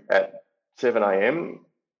so at 7 a.m.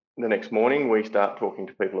 the next morning, we start talking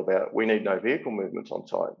to people about we need no vehicle movements on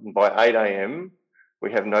site. And by 8 a.m,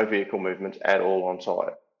 we have no vehicle movements at all on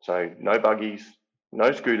site. So no buggies,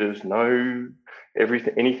 no scooters, no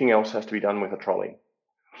everything. Anything else has to be done with a trolley.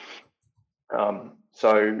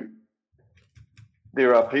 So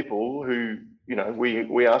there are people who,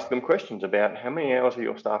 we ask them questions about how many hours are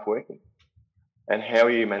your staff working and how are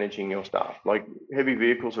you managing your staff? Like, heavy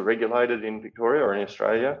vehicles are regulated in Victoria or in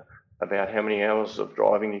Australia about how many hours of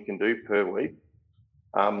driving you can do per week.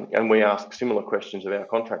 And we ask similar questions of our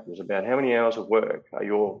contractors about how many hours of work are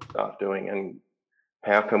your staff doing, and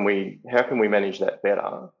how can we manage that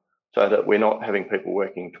better so that we're not having people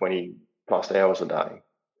working 20 plus hours a day.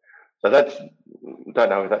 So don't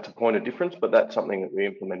know if that's a point of difference, but that's something that we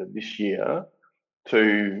implemented this year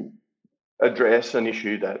to address an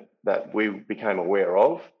issue that we became aware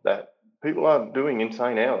of, that people are doing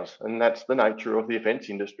insane hours, and that's the nature of the events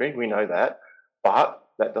industry. We know that, but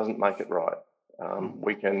that doesn't make it right.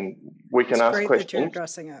 We can ask great questions. That you're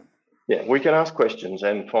addressing it. Yeah, we can ask questions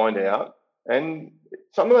and find out. And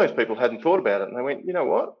some of those people hadn't thought about it, and they went, you know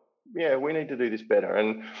what? Yeah, we need to do this better.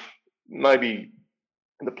 And maybe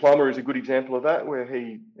the plumber is a good example of that, where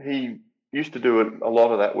he used to do a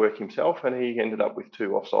lot of that work himself, and he ended up with 2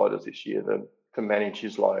 offsiders this year to manage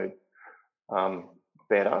his load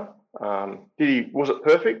better. Was it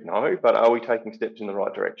perfect? No, but are we taking steps in the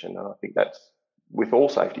right direction? And I think that's with all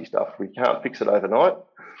safety stuff. We can't fix it overnight,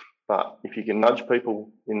 but if you can nudge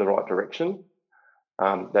people in the right direction,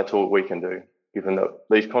 that's all we can do. Given that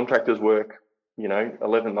these contractors work,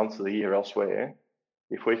 11 months of the year elsewhere,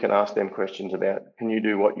 if we can ask them questions about, can you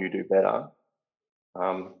do what you do better?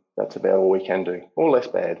 That's about all we can do, or less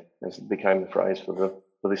bad, as it became the phrase for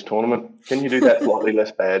this tournament. Can you do that slightly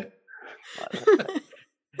less bad?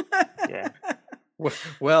 Yeah.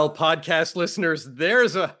 Well, podcast listeners,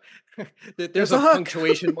 there's a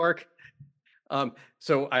punctuation mark.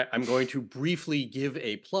 So I'm going to briefly give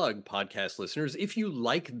a plug, podcast listeners. If you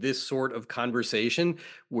like this sort of conversation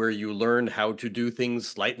where you learn how to do things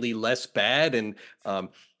slightly less bad and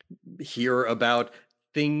hear about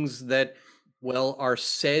things that, are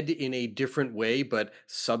said in a different way, but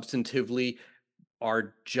substantively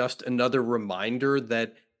are just another reminder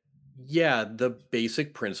that, the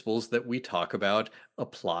basic principles that we talk about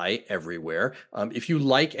apply everywhere. If you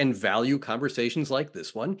like and value conversations like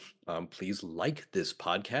this one, please like this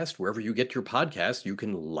podcast wherever you get your podcast. You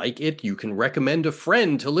can like it. You can recommend a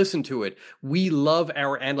friend to listen to it. We love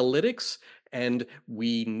our analytics, and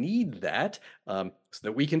we need that so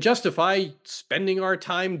that we can justify spending our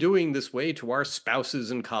time doing this way to our spouses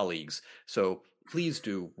and colleagues. So please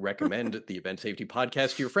do recommend the Event Safety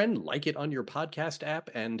Podcast to your friend, like it on your podcast app,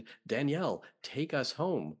 and Danielle, take us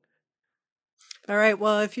home. All right.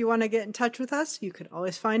 Well, if you want to get in touch with us, you can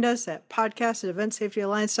always find us at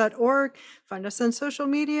podcast@eventsafetyalliance.org. Find us on social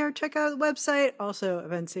media or check out the website, also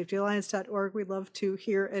eventsafetyalliance.org. We'd love to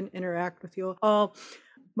hear and interact with you all.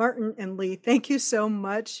 Martin and Lee, thank you so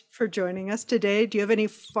much for joining us today. Do you have any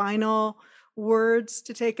final words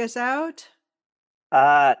to take us out?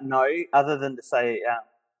 No, other than to say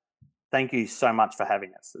thank you so much for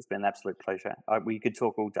having us. It's been an absolute pleasure. We could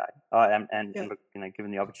talk all day, and look,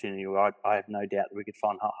 given the opportunity, I have no doubt that we could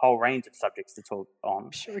find a whole range of subjects to talk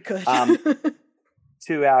on. Sure we could.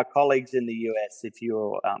 To our colleagues in the US, if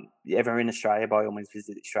you're ever in Australia, by all means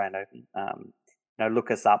visit the Australian Open.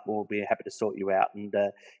 Look us up. We'll be happy to sort you out. And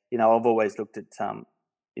I've always looked at how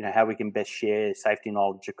we can best share safety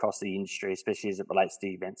knowledge across the industry, especially as it relates to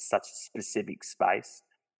events, such a specific space.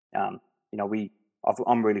 I'm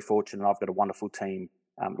really fortunate. I've got a wonderful team,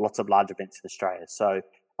 lots of large events in Australia. So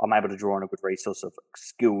I'm able to draw on a good resource of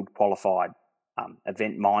skilled, qualified,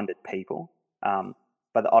 event-minded people.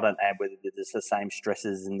 But I don't add whether there's the same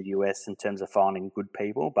stresses in the US in terms of finding good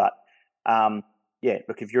people. But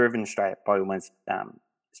look, if you're ever in Australia, by all means,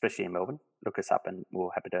 especially in Melbourne, look us up and we're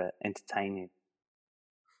happy to entertain you.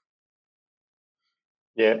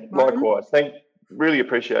 Yeah, likewise. Really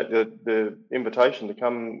appreciate the invitation to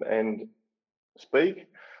come and speak.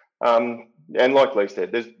 And like Lee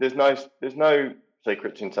said, there's no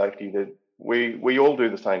secrets in safety. That we all do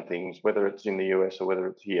the same things, whether it's in the US or whether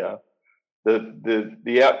it's here.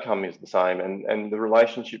 The outcome is the same, and the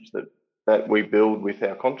relationships that we build with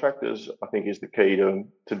our contractors, I think, is the key to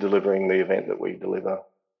delivering the event that we deliver.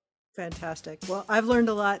 Fantastic. Well, I've learned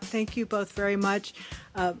a lot. Thank you both very much.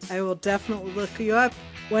 I will definitely look you up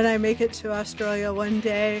when I make it to Australia one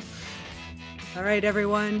day. All right,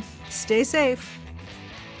 everyone, stay safe.